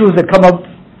 there are issues that come up,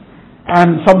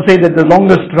 and some say that the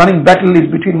longest running battle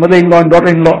is between mother-in-law and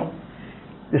daughter-in-law.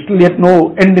 There's still yet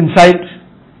no end in sight,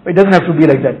 but it doesn't have to be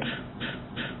like that.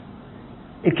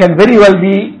 It can very well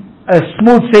be a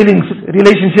smooth sailing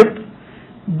relationship,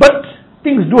 but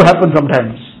things do happen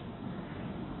sometimes.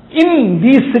 In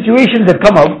these situations that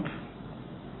come up,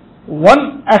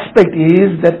 one aspect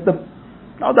is that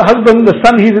now the husband, the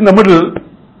son, he's in the middle.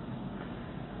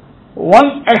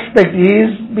 One aspect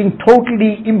is being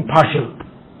totally impartial.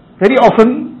 Very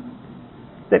often,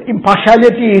 that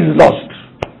impartiality is lost.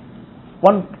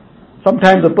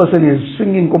 Sometimes a person is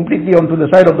swinging completely onto the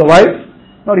side of the wife,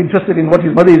 not interested in what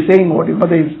his mother is saying,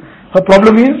 her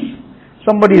problem is.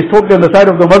 Somebody is totally on the side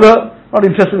of the mother, not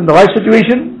interested in the wife's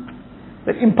situation.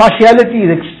 That impartiality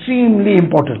is extremely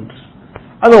important.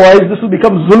 Otherwise, this will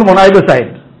become zulm on either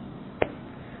side.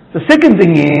 The second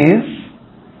thing is,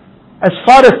 as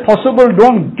far as possible,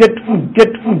 don't get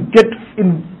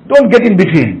in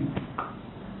between.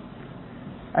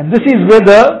 And this is where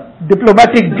the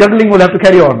diplomatic juggling will have to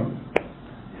carry on.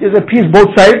 There's a peace both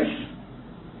sides,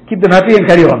 keep them happy and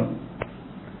carry on.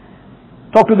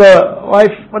 Talk to the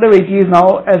wife, whatever it is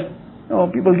now, as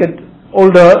people get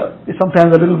older, they're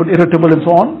sometimes a little bit irritable and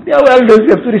so on. They are elders,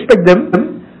 you have to respect them.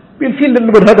 We'll feel a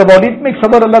little bit hurt about it, make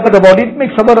sabr Allah Ta'ala about it, make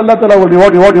sabr Allah Ta'ala will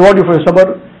reward you for your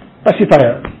sabr,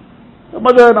 pacifier. The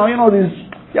mother now, these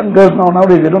young girls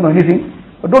nowadays, they don't know anything,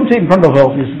 but don't say in front of her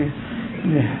obviously.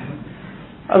 Yeah.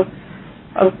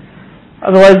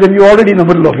 Otherwise then you're already in the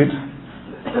middle of it.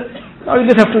 Now you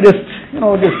just have to just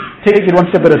take it one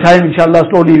step at a time, inshallah,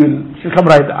 slowly she'll come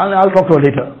right. I'll talk to her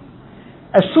later.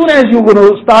 As soon as you're going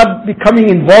to start becoming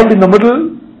involved in the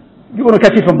middle, you're going to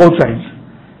catch it from both sides.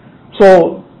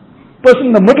 So, person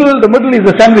in the middle is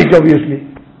a sandwich obviously.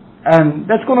 And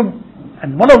that's going to,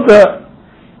 and one of the,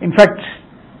 in fact,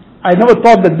 I never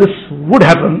thought that this would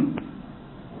happen.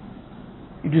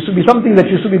 It used to be something that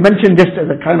used to be mentioned just as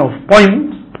a kind of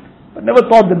point, but never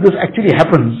thought that this actually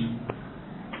happens.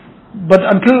 But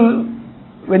until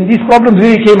when these problems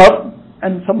really came up,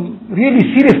 and some really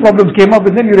serious problems came up,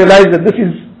 and then you realize that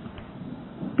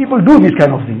people do these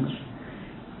kind of things.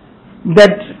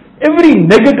 That every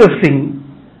negative thing,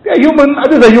 they are human,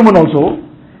 others are human also.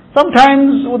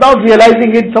 Sometimes without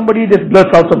realizing it, somebody just blurts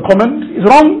out some comment, is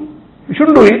wrong, you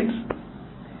shouldn't do it.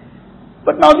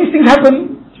 But now these things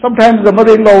happen. Sometimes the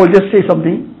mother-in-law will just say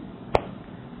something.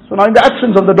 So now in the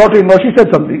absence of the daughter-in-law, she said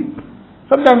something.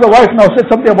 Sometimes the wife now said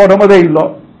something about her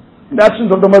mother-in-law. In the absence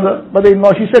of the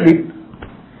mother-in-law, she said it.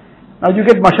 Now you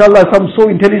get, mashallah, some so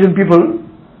intelligent people,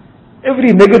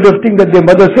 every negative thing that their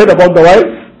mother said about the wife,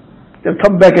 they'll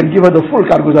come back and give her the full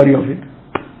karguzari of it.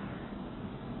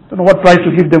 Don't know what price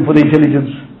to give them for the intelligence.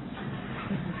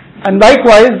 And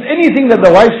likewise, anything that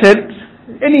the wife said,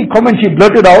 any comment she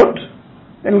blurted out,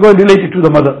 then go and relate it to the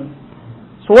mother.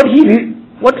 So what he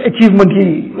achieved,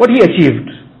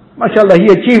 mashallah, he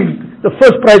achieved the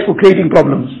first prize for creating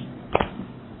problems.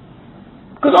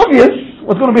 Because obvious,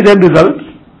 what's going to be the end result?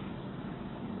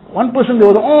 One person, there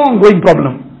was an ongoing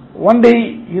problem. One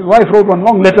day, his wife wrote one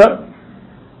long letter,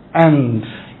 and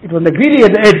it was like really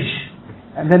at the edge,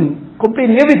 and then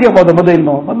complaining everything about the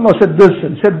mother-in-law. Mother-in-law said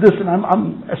this, and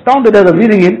I'm astounded as I'm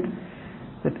reading it,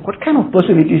 that what kind of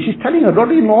person it is. She's telling her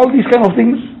daughter-in-law all these kind of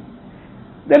things.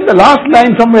 Then the last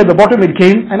line somewhere at the bottom it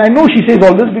came, and I know she says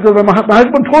all this because my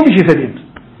husband told me she said it.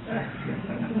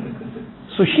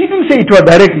 So she didn't say it to her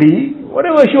directly.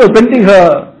 Whatever, she was venting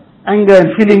her anger and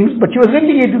feelings, but she was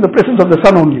venting it in the presence of the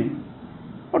son only,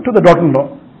 not to the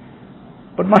daughter-in-law.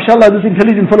 But mashallah, this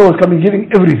intelligent fellow was coming,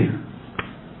 giving everything.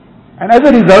 And as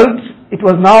a result, it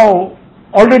was now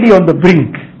already on the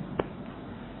brink.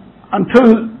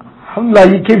 Until,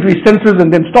 alhamdulillah, he came to his senses and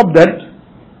then stopped that.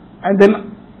 And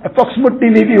then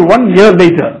approximately maybe 1 year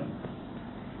later,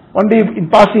 one day in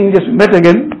passing, just met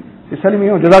again. He's telling me,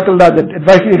 Jazakallah, that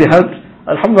advice really helped.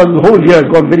 Alhamdulillah, the whole year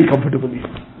has gone very comfortably.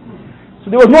 So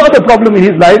there was no other problem in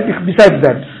his life besides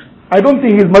that. I don't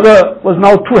think his mother was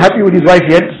now too happy with his wife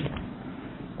yet,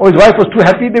 or his wife was too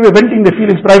happy. They were venting their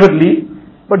feelings privately,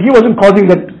 but he wasn't causing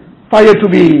that fire to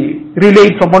be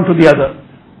relayed from one to the other.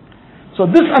 So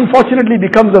this unfortunately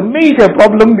becomes a major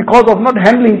problem because of not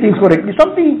handling things correctly.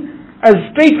 Something as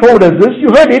straightforward as this, you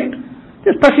heard it,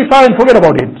 just pacify and forget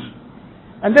about it.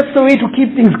 And that's the way to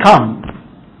keep things calm.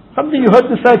 Something you heard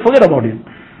this side, forget about it.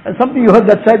 And something you heard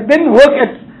that side, then work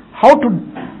at how to,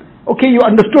 you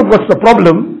understood what's the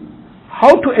problem,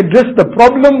 how to address the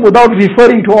problem without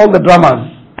referring to all the dramas.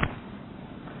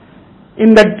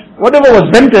 In that, whatever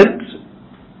was vented,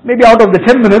 maybe out of the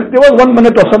 10 minutes, there was 1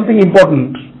 minute of something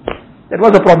important. That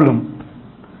was a problem.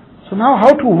 So now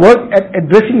how to work at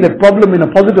addressing that problem in a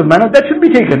positive manner, that should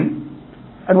be taken.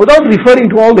 And without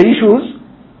referring to all the issues,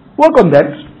 work on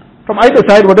that. From either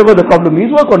side, whatever the problem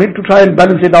is, work on it to try and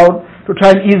balance it out, to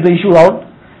try and ease the issue out.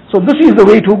 So this is the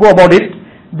way to go about it,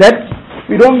 that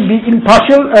we don't be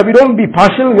impartial,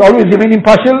 we always remain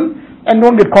impartial and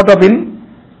don't get caught up in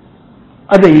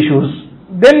other issues.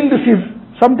 Then this is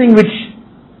something which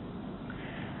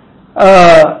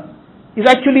is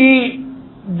actually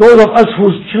those of us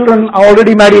whose children are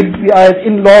already married, we are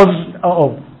in-laws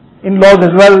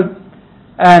as well,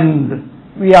 and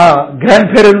we are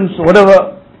grandparents or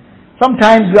whatever.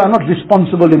 Sometimes we are not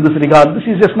responsible in this regard. This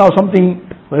is just now something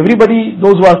for everybody,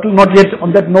 those who are still not yet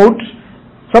on that note.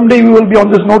 Someday we will be on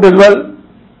this note as well.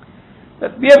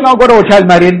 That we have now got our child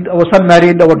married, our son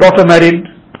married, our daughter married.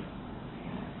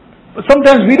 But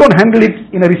sometimes we don't handle it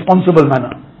in a responsible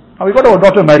manner. Now we got our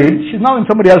daughter married, she's now in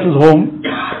somebody else's home.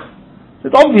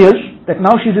 So it's obvious that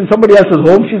now she's in somebody else's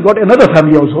home, she's got another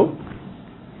family also.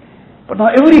 But now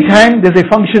every time there's a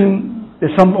function,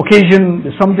 there's some occasion,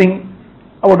 there's something,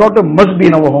 our daughter must be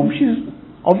in our home. She's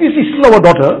obviously still our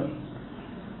daughter,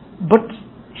 but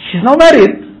she's now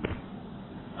married.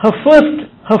 Her first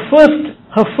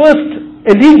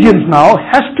allegiance now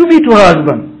has to be to her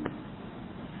husband.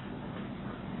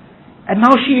 And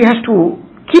now she has to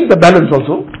keep the balance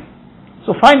also.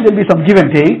 So fine, there'll be some give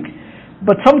and take,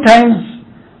 but sometimes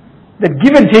the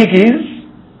give and take is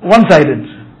one-sided.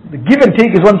 The give and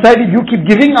take is one-sided. You keep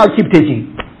giving, I'll keep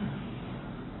taking.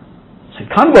 So it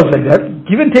can't work like that.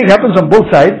 Give and take happens on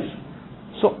both sides.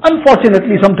 So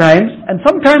unfortunately sometimes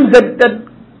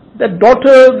that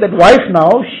daughter, that wife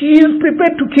now, she is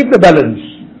prepared to keep the balance.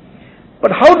 But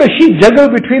how does she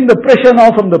juggle between the pressure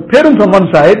now from the parents on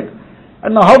one side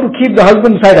and now how to keep the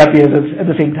husband's side happy at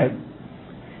the same time?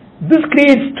 This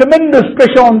creates tremendous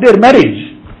pressure on their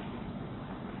marriage.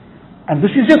 And this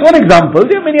is just one example.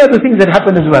 There are many other things that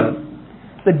happen as well.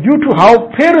 That due to how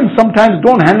parents sometimes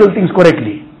don't handle things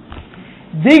correctly,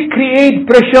 they create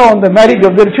pressure on the marriage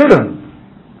of their children.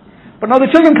 But now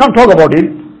the children can't talk about it.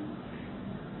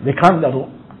 They can't,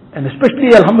 and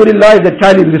especially, alhamdulillah, if the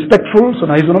child is respectful, so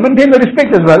now he's going to maintain the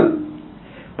respect as well.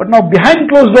 But now behind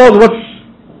closed doors,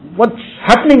 what's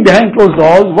happening behind closed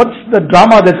doors, what's the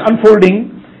drama that's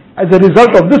unfolding as a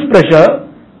result of this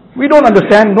pressure, we don't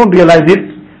understand, don't realize it.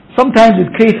 Sometimes it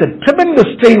creates a tremendous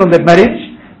strain on that marriage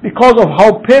because of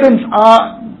how parents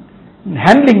are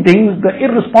handling things, the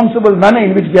irresponsible manner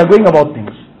in which they are going about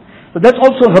things. So that's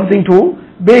also something to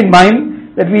bear in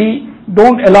mind, that we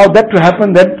don't allow that to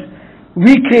happen, that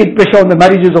we create pressure on the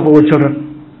marriages of our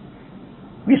children.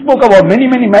 We spoke about many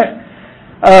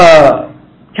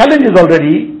challenges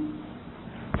already.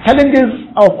 Challenges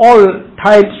of all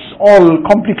types, all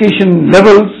complication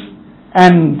levels,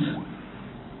 and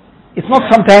it's not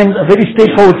sometimes a very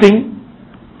straightforward thing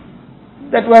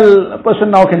that, well, a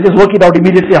person now can just work it out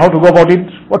immediately, how to go about it,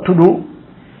 what to do.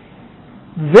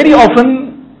 Very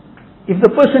often, if the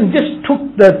person just took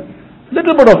the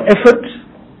little bit of effort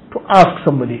to ask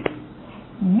somebody,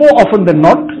 more often than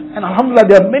not, and alhamdulillah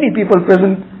there are many people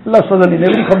present, Allah Fazal, in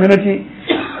every community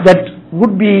that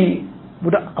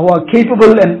are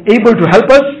capable and able to help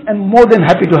us and more than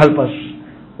happy to help us.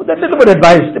 With that little bit of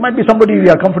advice, there might be somebody we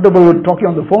are comfortable with talking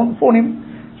on the phone him,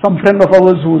 some friend of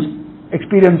ours who's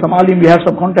experienced, some alim we have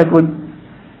some contact with.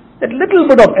 That little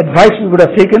bit of advice we would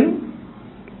have taken,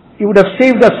 it would have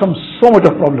saved us from so much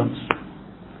of problems.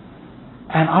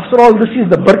 And after all, this is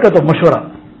the barakat of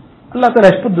mashwara. Allah Ta'ala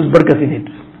has put this barakat in it.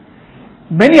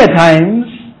 Many a times,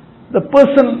 the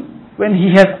person, when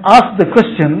he has asked the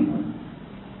question,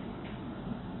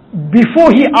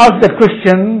 before he asked that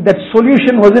question, that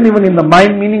solution wasn't even in the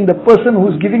mind, meaning the person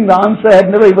who's giving the answer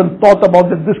had never even thought about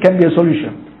that this can be a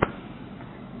solution.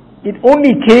 It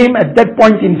only came at that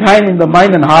point in time in the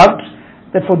mind and heart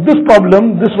that for this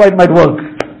problem, this might work.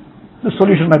 This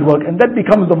solution might work. And that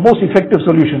becomes the most effective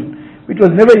solution, which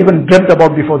was never even dreamt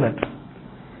about before that.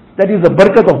 That is the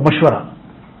barakat of mashwara.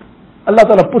 Allah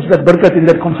Ta'ala puts that barakat in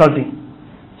that consulting.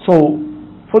 So,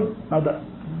 now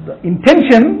the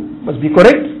intention must be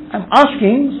correct. I'm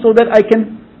asking so that I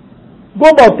can go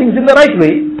about things in the right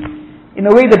way, in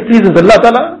a way that pleases Allah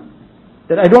Ta'ala,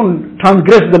 that I don't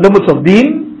transgress the limits of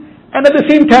deen, and at the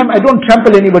same time I don't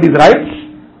trample anybody's rights.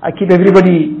 I keep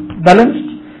everybody balanced.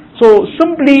 So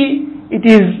simply it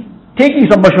is taking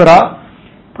some mashwara.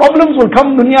 Problems will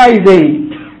come. Dunya is a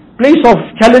place of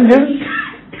challenges.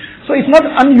 So it's not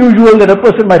unusual that a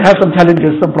person might have some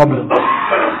challenges, some problems.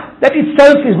 That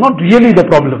itself is not really the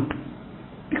problem.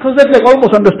 Because that's like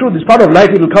almost understood. It's part of life,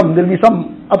 it will come. There will be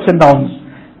some ups and downs.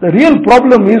 The real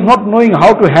problem is not knowing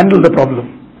how to handle the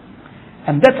problem.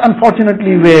 And that's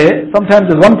unfortunately where sometimes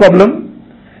there's one problem.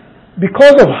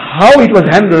 Because of how it was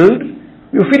handled,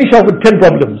 you finish off with 10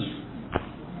 problems.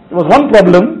 There was one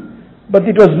problem, but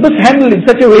it was mishandled in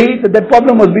such a way that that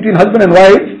problem was between husband and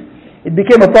wife. It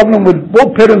became a problem with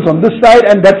both parents on this side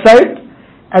and that side,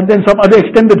 and then some other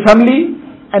extended family,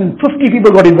 and 50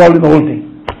 people got involved in the whole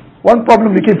thing. One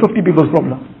problem became 50 people's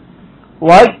problem.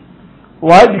 Why?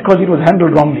 Because it was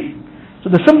handled wrongly. So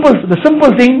the simple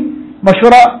thing,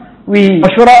 mashwara, we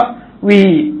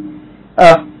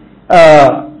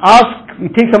ask, we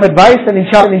take some advice, and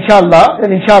inshallah,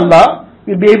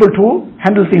 we'll be able to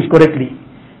handle things correctly.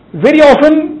 Very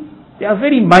often, they are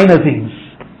very minor things,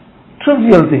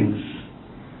 trivial things.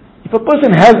 If a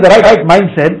person has the right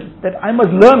mindset, that I must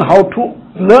learn how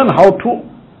to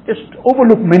just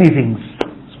overlook many things,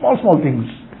 small things.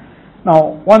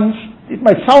 Now, once it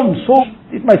might sound so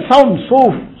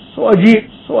so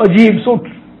ajeeb, so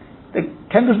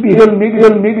can this be real?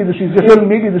 Maybe this is just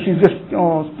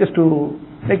just to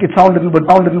make it sound a little bit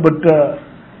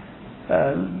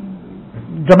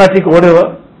dramatic or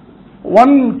whatever.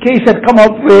 One case had come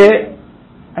up where,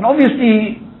 and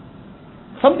obviously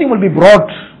something will be brought,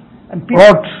 and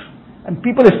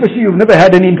people, especially you've never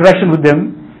had any interaction with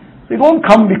them, they won't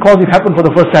come because it happened for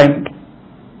the first time.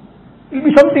 It will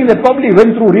be something that probably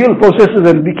went through real processes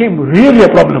and became really a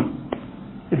problem.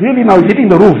 It really now is hitting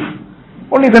the roof.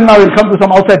 Only then now it will come to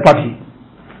some outside party.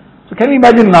 So can you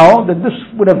imagine now that this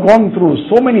would have gone through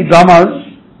so many dramas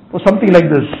for something like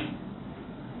this?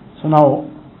 So now,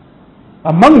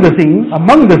 among the things,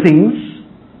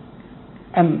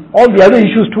 and all the other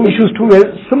issues too were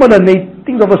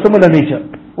things of a similar nature.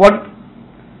 What?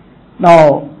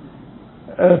 Now,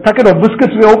 a packet of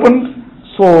biscuits were opened,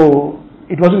 so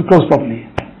it wasn't closed properly.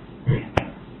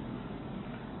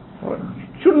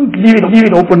 Shouldn't leave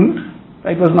it open.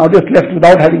 It was now just left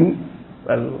without having,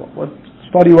 what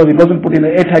story was, it wasn't put in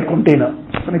an airtight container.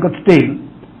 When it got stale.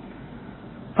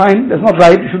 Fine, that's not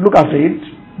right. You should look after it.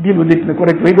 Deal with it in the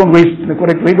correct way. Don't waste in the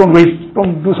correct way.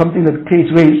 Don't do something that creates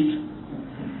waste.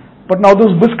 But now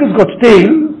those biscuits got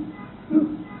stale.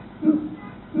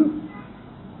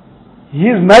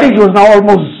 His marriage was now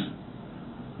almost,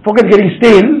 forget getting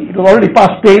stale, it was already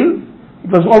past stale.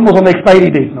 It was almost on the expiry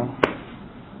date now.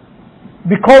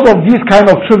 Because of these kind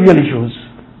of trivial issues.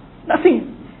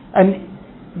 Nothing. And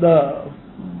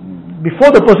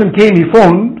before the person came, he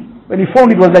phoned. When he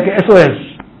phoned, it was like a SOS.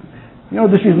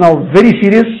 This is now very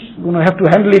serious. We're going to have to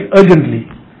handle it urgently.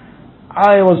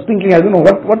 I was thinking, I don't know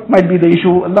what might be the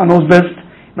issue. Allah knows best.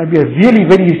 It might be a really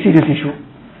very serious issue.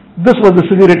 This was the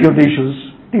severity of the issues.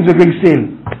 Things were going stale.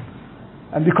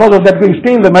 And because of that going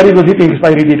stale, the marriage was hitting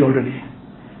expiry date already.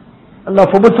 Allah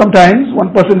forbid sometimes.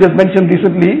 One person just mentioned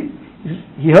recently,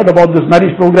 he heard about this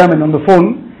marriage program, and on the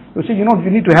phone, he said, you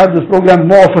need to have this program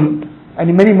more often and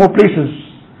in many more places.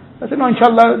 I said, no,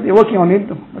 inshallah, they're working on it.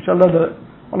 MashaAllah, the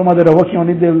ulama that are working on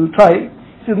it, they will try.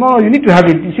 He says, no, you need to have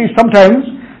it. You see, sometimes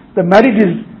the marriage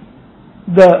is,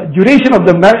 the duration of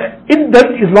the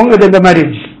iddat is longer than the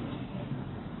marriage.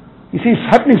 You see, it's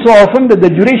happening so often that the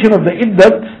duration of the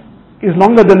iddat is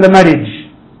longer than the marriage.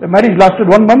 The marriage lasted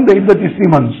 1 month, the iddat is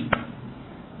 3 months.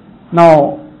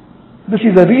 Now, this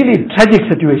is a really tragic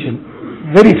situation,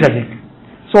 very tragic.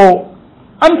 So,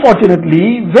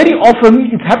 unfortunately, very often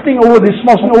it's happening over these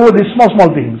small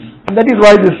things, and that is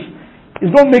why this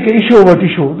is, don't make an issue over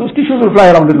tissue. Those tissues will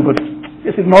fly around a little bit.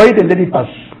 Just ignore it and let it pass.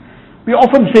 We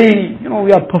often say,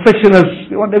 we are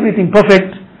perfectionists. We want everything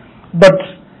perfect, but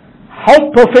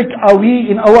how perfect are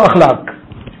we in our akhlaq?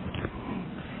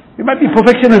 We might be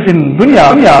perfectionists in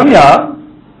dunya.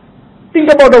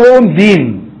 Think about our own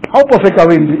deen. How perfect are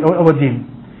we in our deen?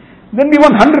 Then we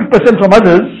want 100% from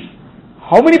others.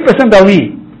 How many percent are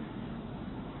we?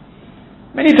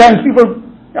 Many times people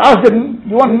ask them,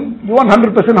 you want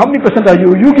 100%, how many percent are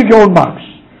you? You give your own marks.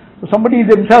 So somebody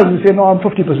themselves will say, no, I'm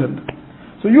 50%.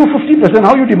 So you 50%,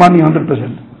 how are you demanding 100%?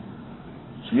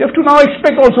 So you have to now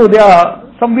expect also there are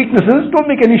some weaknesses. Don't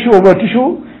make an issue over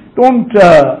tissue. Don't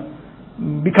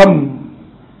become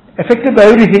affected by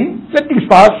everything. Let things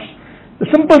pass. The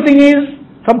simple thing is,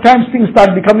 sometimes things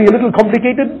start becoming a little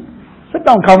complicated. Sit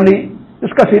down calmly,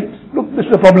 discuss it. Look, this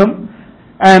is a problem.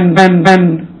 And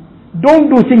don't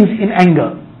do things in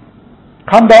anger.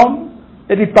 Calm down,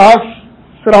 let it pass,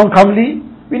 sit down calmly.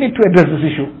 We need to address this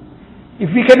issue. If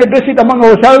we can address it among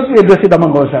ourselves, we address it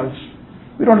among ourselves.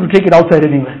 We don't have to take it outside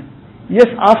anywhere. Yes,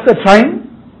 after trying,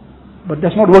 but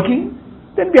that's not working,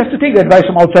 then we have to take the advice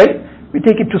from outside. We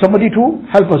take it to somebody to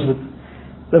help us with.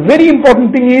 The very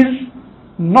important thing is,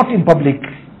 not in public.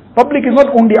 Public is not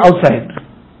only outside.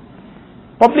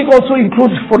 Public also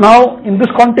includes, for now, in this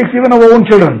context, even our own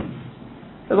children.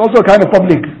 There's also a kind of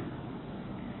public.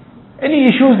 Any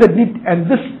issues that need, and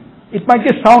this, it might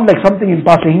just sound like something in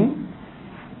passing.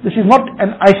 This is not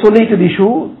an isolated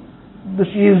issue. This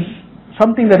is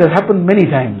something that has happened many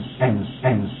times.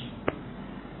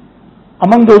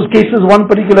 Among those cases, one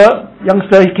particular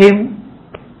youngster, he came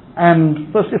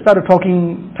and first he started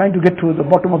talking, trying to get to the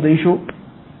bottom of the issue.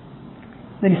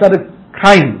 Then he started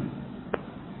crying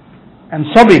and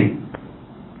sobbing.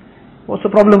 What's the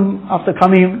problem after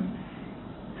coming?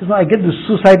 He says, no, I get the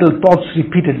suicidal thoughts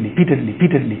repeatedly.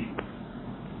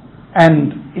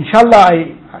 And inshallah,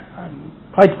 I'm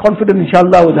quite confident,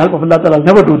 inshallah, with the help of Allah Ta'ala, I'll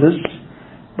never do this.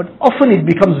 But often it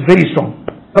becomes very strong.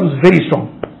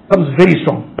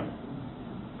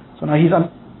 So now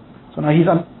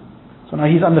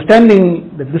he's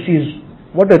understanding that this is,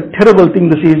 what a terrible thing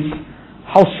this is,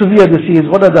 how severe this is,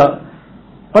 what are the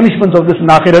punishments of this in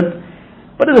Akhirat.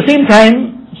 But at the same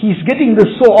time, he's getting this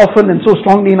so often and so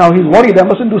strongly now, he's worried, I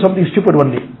mustn't do something stupid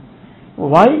one day.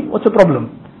 Why? What's the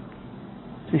problem?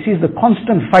 So he sees the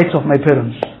constant fights of my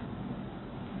parents.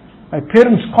 My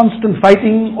parents' constant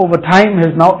fighting over time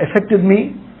has now affected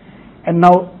me, and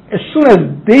now as soon as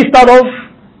they start off,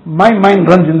 my mind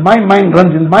runs in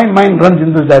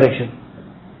this direction.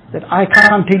 That I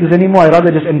can't take this anymore, I'd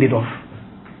rather just end it off.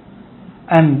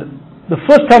 And the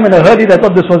first time when I heard it, I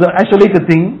thought this was an isolated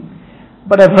thing,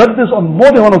 but I've heard this on more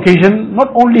than one occasion,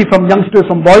 not only from youngsters,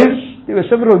 from boys, there were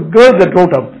several girls that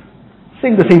wrote up,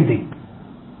 saying the same thing.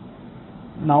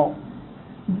 Now,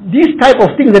 these type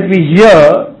of things that we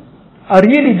hear are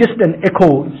really just an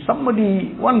echo.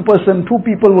 Somebody, one person, two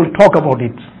people will talk about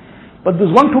it. But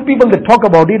those one, two people that talk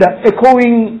about it are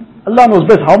echoing, Allah knows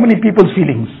best, how many people's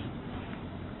feelings.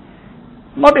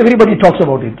 Not everybody talks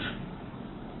about it.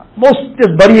 Most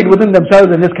just bury it within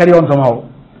themselves and just carry on somehow.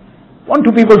 One,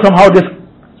 two people somehow just,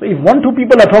 so if one, two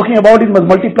people are talking about it, must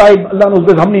multiply, Allah knows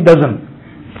best, how many dozen,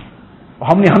 or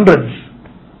how many hundreds.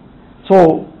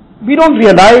 So, we don't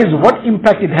realize what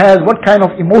impact it has, what kind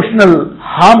of emotional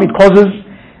harm it causes,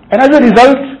 and as a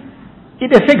result, it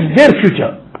affects their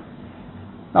future.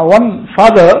 Now one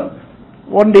father,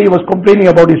 one day was complaining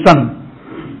about his son,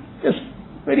 just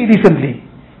very recently.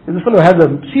 This fellow has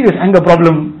a serious anger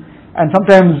problem, and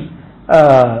sometimes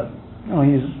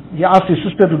he asked his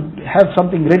sister to have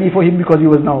something ready for him because he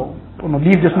was now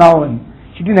leave just now, and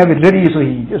she didn't have it ready, so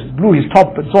he just blew his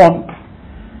top and so on.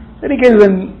 Then he came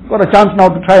and got a chance now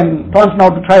to try and talk to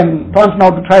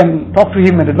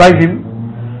him and advise him.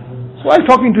 So while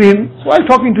talking to him,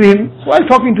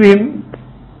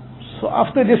 so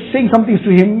after just saying some things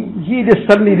to him, he just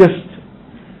suddenly it's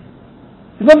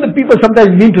not that people sometimes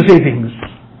mean to say things,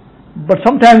 but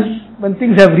sometimes when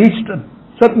things have reached a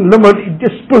certain limit, it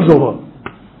just spills over.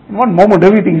 In one moment,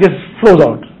 everything just flows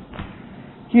out.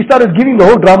 He started giving the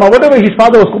whole drama. Whatever his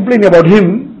father was complaining about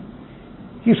him,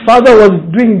 his father was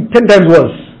doing 10 times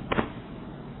worse.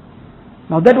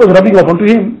 Now that was rubbing off onto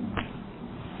him.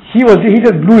 He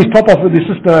just blew his top off with his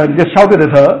sister and just shouted at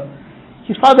her.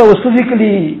 His father was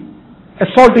physically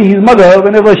assaulting his mother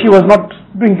whenever she was not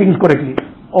doing things correctly,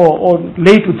 or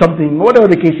late with something, whatever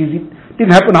the case is. It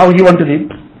didn't happen how he wanted it.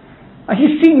 And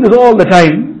he's seeing this all the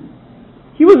time.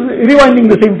 He was rewinding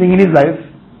the same thing in his life.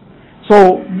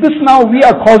 So this now we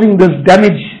are causing this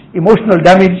damage, emotional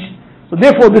damage. So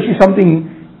therefore this is something,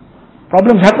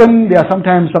 problems happen, there are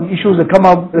sometimes some issues that come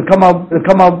up,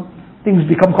 things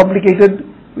become complicated,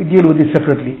 we deal with it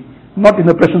separately, not in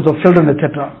the presence of children,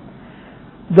 etc.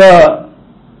 The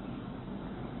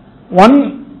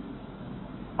one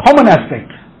common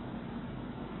aspect,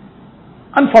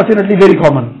 unfortunately very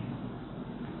common,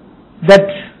 that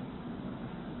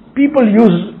people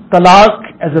use talaq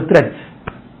as a threat.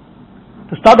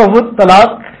 To start off with,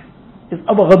 talaq is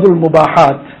abghadul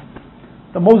mubahat,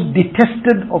 the most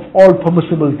detested of all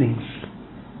permissible things.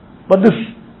 But this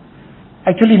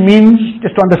actually means,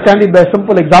 just to understand it by a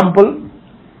simple example,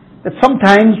 that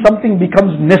sometimes something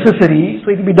becomes necessary,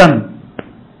 so it will be done.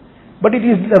 But it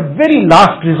is a very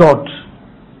last resort.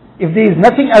 If there is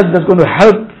nothing else that's going to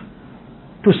help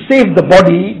to save the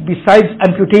body besides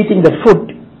amputating the foot,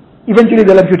 eventually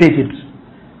they'll amputate it.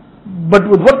 But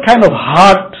with what kind of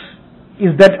heart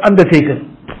is that undertaken?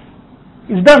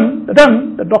 It's done, the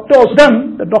doctor also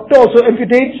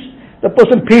amputates, the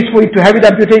person pays for it to have it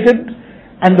amputated,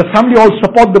 and the family all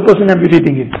support the person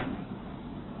amputating it.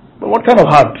 But what kind of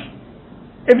heart?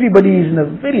 Everybody is in a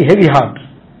very heavy heart.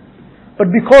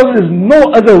 But because there is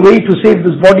no other way to save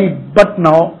this body but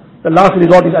now, the last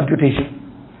resort is amputation.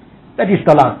 That is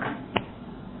talaq.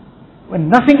 When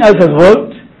nothing else has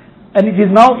worked, and it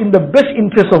is now in the best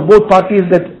interest of both parties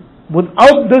that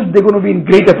without this they're going to be in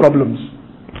greater problems.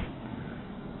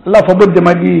 Allah forbid there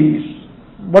might be,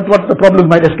 what the problems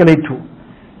might escalate to.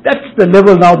 That's the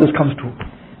level now this comes to.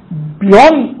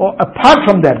 Beyond or apart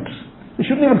from that, it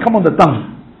shouldn't even come on the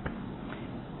tongue.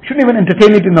 Shouldn't even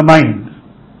entertain it in the mind.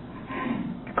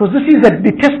 Because this is a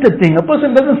detested thing. A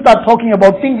person doesn't start thinking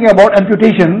about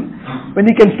amputation when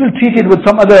he can still treat it with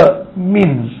some other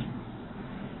means.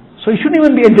 So it shouldn't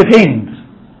even be entertained.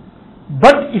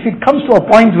 But if it comes to a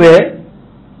point where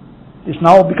it's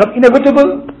now become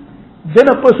inevitable, then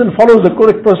a person follows the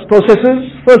correct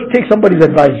processes. First, take somebody's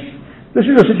advice. This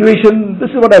is the situation, this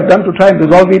is what I've done to try and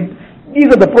resolve it. These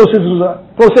are the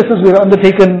processes we've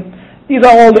undertaken. These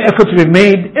are all the efforts we've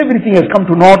made. Everything has come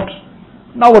to naught.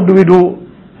 Now what do we do?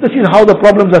 This is how the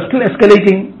problems are still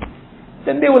escalating.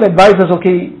 Then they will advise us,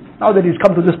 okay, now that it's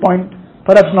come to this point,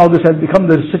 perhaps now this has become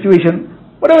the situation.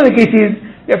 Whatever the case is,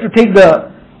 you have to take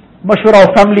the mashwara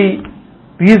of family,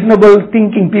 reasonable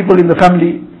thinking people in the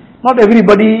family. Not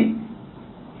everybody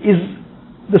is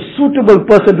the suitable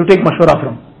person to take mashwara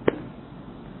from.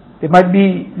 There might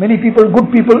be many people,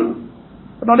 good people,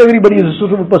 but not everybody is a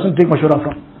suitable person to take mashwara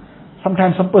from.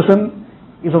 Sometimes some person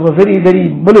is of a very, very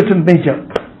militant nature.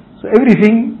 So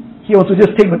everything he wants to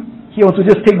just take the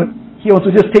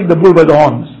bull by the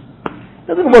horns. It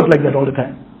doesn't work like that all the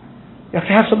time. You have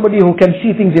to have somebody who can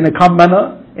see things in a calm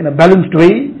manner, in a balanced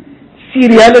way, see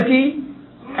reality,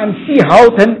 and see how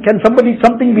can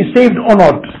something be saved or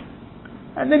not.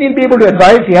 And then he'll be able to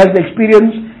advise. He has the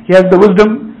experience, he has the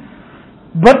wisdom.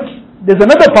 But there's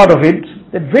another part of it,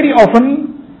 that very often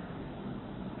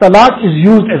talaq is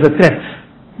used as a threat.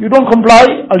 You don't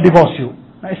comply, I'll divorce you.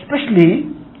 Now, especially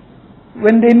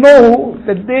when they know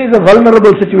that there is a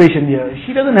vulnerable situation here.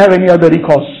 She doesn't have any other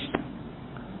recourse.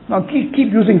 Now keep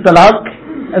using talaq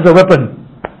as a weapon.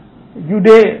 If you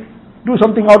dare do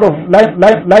something out of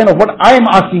line of what I am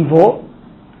asking for,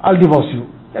 I'll divorce you.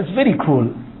 That's very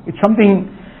cruel. It's something,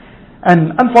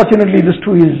 and unfortunately this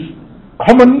too is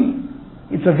common.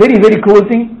 It's a very, very cruel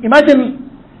thing. Imagine,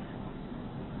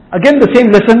 again the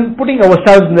same lesson, putting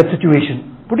ourselves in that situation.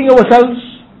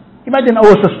 Imagine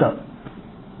our sister,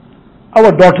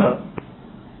 our daughter,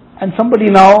 and somebody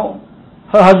now,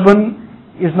 her husband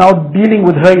is now dealing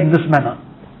with her in this manner.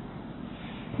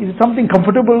 Is it something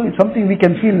comfortable? Is it something we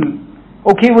can feel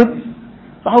okay with?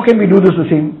 So how can we do this the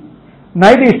same?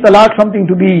 Neither is talaq something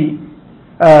to be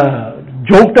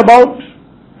joked about.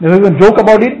 Never even joke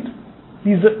about it.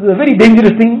 It's a very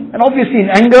dangerous thing, and obviously in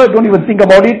anger, don't even think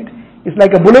about it. It's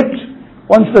like a bullet.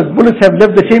 Once the bullets have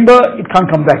left the chamber, it can't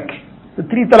come back. The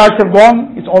 3 talaqs have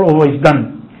gone, it's all over, it's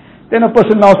done. Then a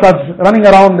person now starts running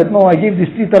around that, no, I gave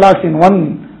these 3 talaqs in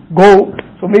one go,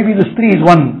 so maybe this 3 is 1.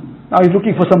 Now he's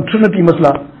looking for some trinity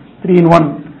masla, 3 in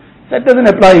 1. That doesn't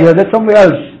apply here, that's somewhere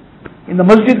else. In the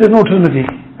masjid there's no trinity,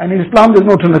 and in Islam there's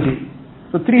no trinity.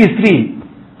 So 3 is 3.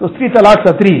 So 3 talaqs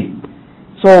are 3.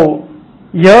 So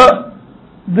here,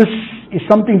 this is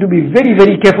something to be very,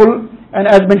 very careful,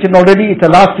 and as mentioned already, it's a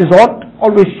last resort.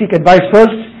 Always seek advice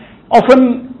first.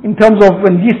 Often, in terms of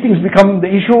when these things become the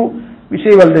issue, we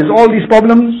say, well, there's all these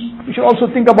problems. We should also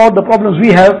think about the problems we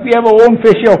have. We have our own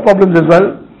fair share of problems as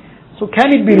well. So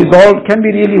can it be resolved? Can we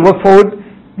really work forward?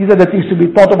 These are the things to be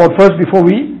thought about first before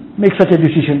we make such a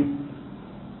decision.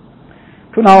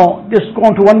 So now, just go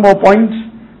on to one more point.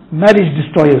 Marriage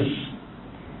destroyers.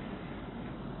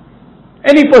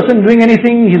 Any person doing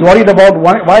anything he's worried about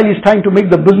while he's trying to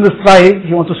make the business thrive,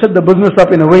 he wants to set the business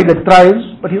up in a way that thrives,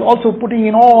 but he's also putting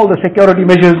in all the security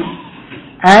measures,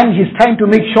 and he's trying to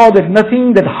make sure that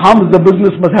nothing that harms the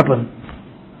business must happen.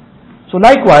 So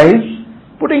likewise,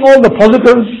 putting all the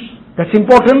positives, that's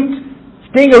important.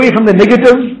 Staying away from the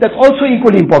negatives, that's also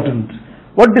equally important.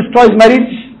 What destroys marriage?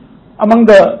 Among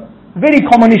the very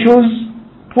common issues,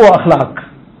 poor akhlaq.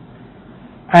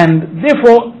 And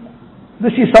therefore,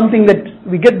 this is something that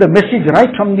we get the message right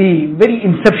from the very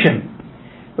inception,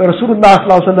 where Rasulullah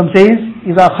ﷺ says,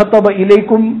 إِذَا خَطَبَ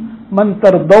إِلَيْكُمْ مَنْ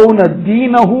تَرْضَوْنَ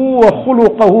دِينَهُ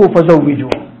وَخُلُقَهُ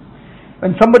فَزَوِّجُوهُ.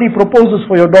 When somebody proposes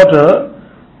for your daughter,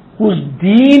 whose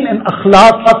deen and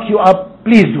akhlaq you are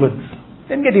pleased with,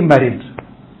 then get him married.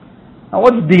 Now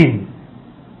what's deen?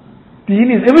 Deen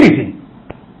is everything.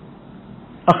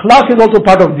 Akhlaq is also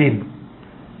part of deen.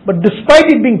 But despite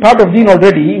it being part of deen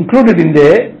already, included in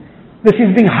there, this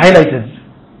is being highlighted.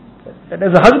 That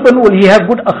as a husband, will he have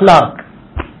good akhlaq?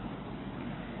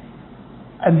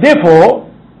 And therefore,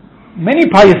 many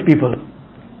pious people,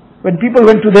 when people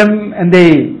went to them and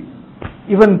they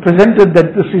even presented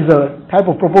that this is a type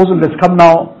of proposal that's come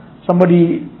now,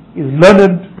 somebody is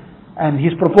learned and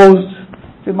he's proposed,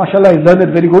 say, mashallah, he's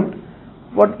learned, very good.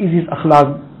 What is his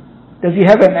akhlaq? Does he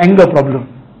have an anger problem?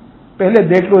 Pehle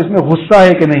dekh lo isme ghussa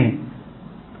hai ki nahi.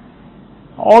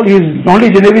 All his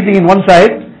knowledge and everything in one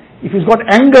side, if he's got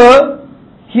anger,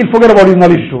 he'll forget about his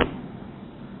knowledge too.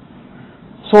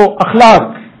 So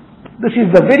akhlaq, this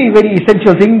is the very, very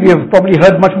essential thing. We have probably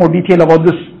heard much more detail about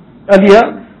this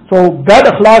earlier. So bad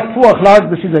akhlaq, poor akhlaq,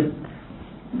 this is a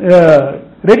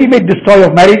ready-made destroyer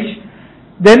of marriage.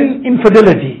 Then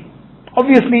infidelity.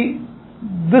 Obviously,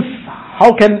 this,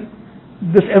 how can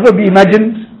this ever be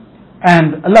imagined?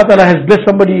 And Allah Ta'ala has blessed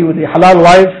somebody with a halal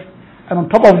wife, and on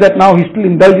top of that now he's still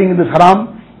indulging in this haram.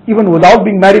 Even without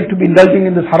being married, to be indulging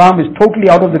in this haram is totally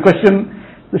out of the question.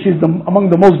 This is among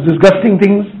the most disgusting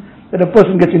things, that a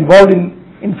person gets involved in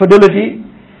infidelity.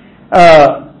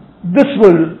 This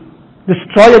will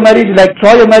destroy a marriage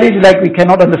like we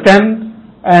cannot understand.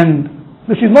 And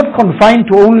this is not confined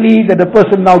to only that a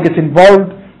person now gets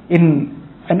involved in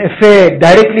an affair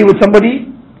directly with somebody,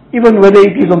 even whether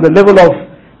it is on the level of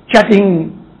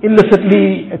chatting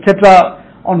illicitly, etc.,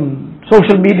 on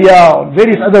social media or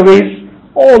various other ways.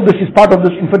 All this is part of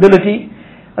this infidelity.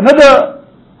 Another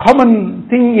common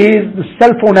thing is the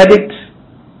cell phone addict,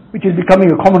 which is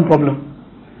becoming a common problem.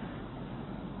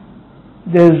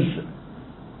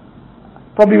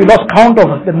 Probably we lost count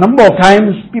of the number of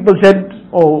times people said,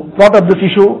 brought up this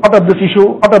issue,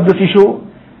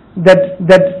 that,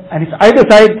 and it's either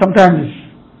side. Sometimes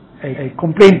a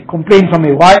complaint from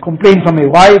a wife,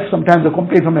 sometimes a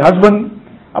complaint from a husband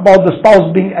about the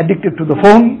spouse being addicted to the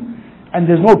phone, and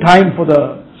there's no time for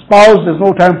the spouse, there's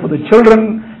no time for the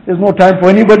children, there's no time for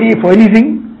anybody, for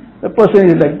anything. The person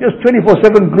is like just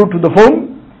 24/7 glued to the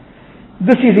phone.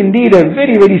 This is indeed a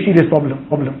very, very serious problem.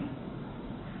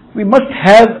 We must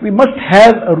have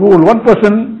a rule. One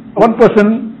person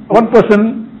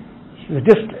is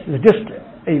just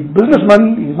a businessman.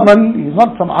 He's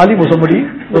not some alim or somebody.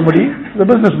 He's a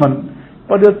businessman,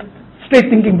 but a straight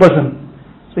thinking person.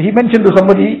 So he mentioned to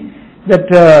somebody that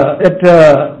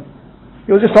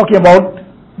he was just talking about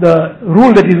the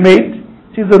rule that he's made.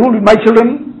 See, the rule with my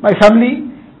children, my family.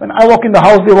 When I walk in the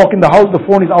house, they walk in the house. The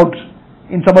phone is out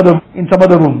in some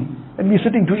other room. When we're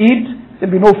sitting to eat,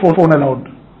 there'll be no phone allowed.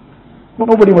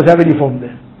 Nobody must have any phone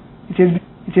there. It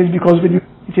is because when you're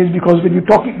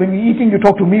eating, you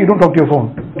talk to me. You don't talk to your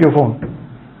phone.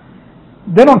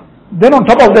 Then on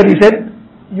top of that, he said,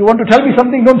 "You want to tell me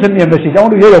something? Don't send me a message. I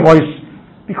want to hear your voice,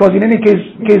 because in any case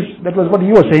that was what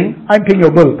you were saying. I'm paying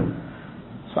your bill,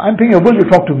 so I'm paying your bill. You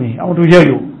talk to me. I want to hear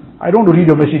you. I don't want to read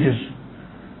your messages."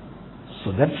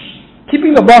 So that's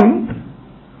keeping a bond,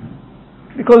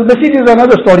 because messages are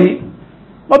another story.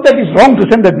 Not that it's wrong to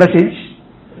send that message.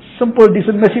 A simple,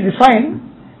 decent message is fine.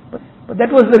 But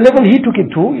that was the level he took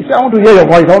it to. He said, "I want to hear your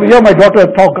voice. I want to hear my daughter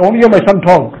talk. I want to hear my son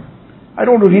talk. I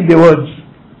don't want to read their words."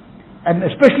 And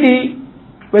especially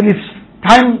when it's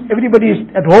time, everybody is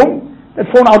at home, that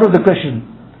phone out of the question.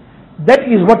 That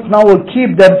is what now will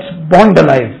keep that bond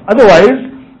alive. Otherwise,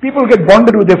 people get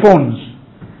bonded with their phones.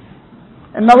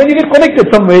 And now when you get connected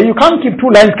somewhere, you can't keep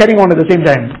two lines carrying on at the same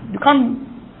time. You can't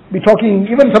be talking.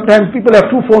 Even sometimes people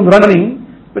have two phones running,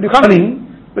 but you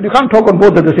can't talk on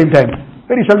both at the same time.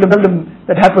 Very seldom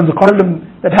that happens a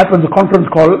conference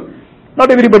call.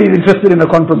 Not everybody is interested in a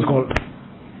conference call.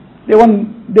 They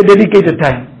want their dedicated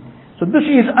time. So this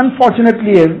is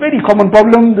unfortunately a very common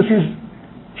problem. This is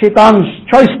Shaitan's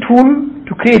choice tool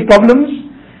to create problems.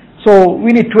 So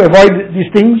we need to avoid these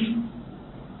things.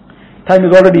 Time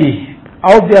is already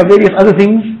out. There are various other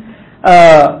things.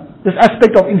 This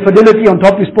aspect of infidelity on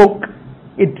top we spoke,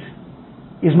 it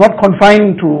is not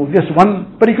confined to just one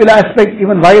particular aspect,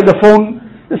 even via the phone.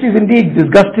 This is indeed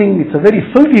disgusting. It's a very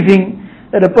filthy thing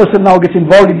that a person now gets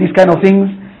involved in these kind of things.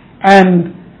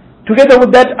 And together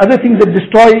with that, other things that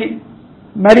destroy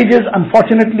marriages,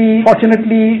 unfortunately,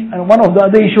 and one of the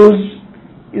other issues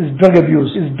is drug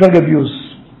abuse.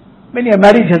 Many a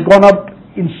marriage has gone up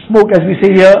in smoke, as we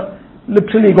say here,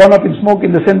 literally gone up in smoke,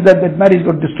 in the sense that marriage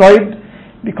got destroyed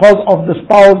because of the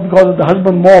spouse, because of the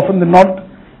husband, more often than not,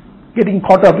 getting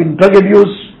caught up in drug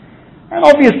abuse. And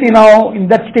obviously now, in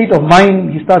that state of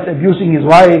mind, he starts abusing his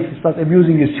wife, he starts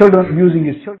abusing his children.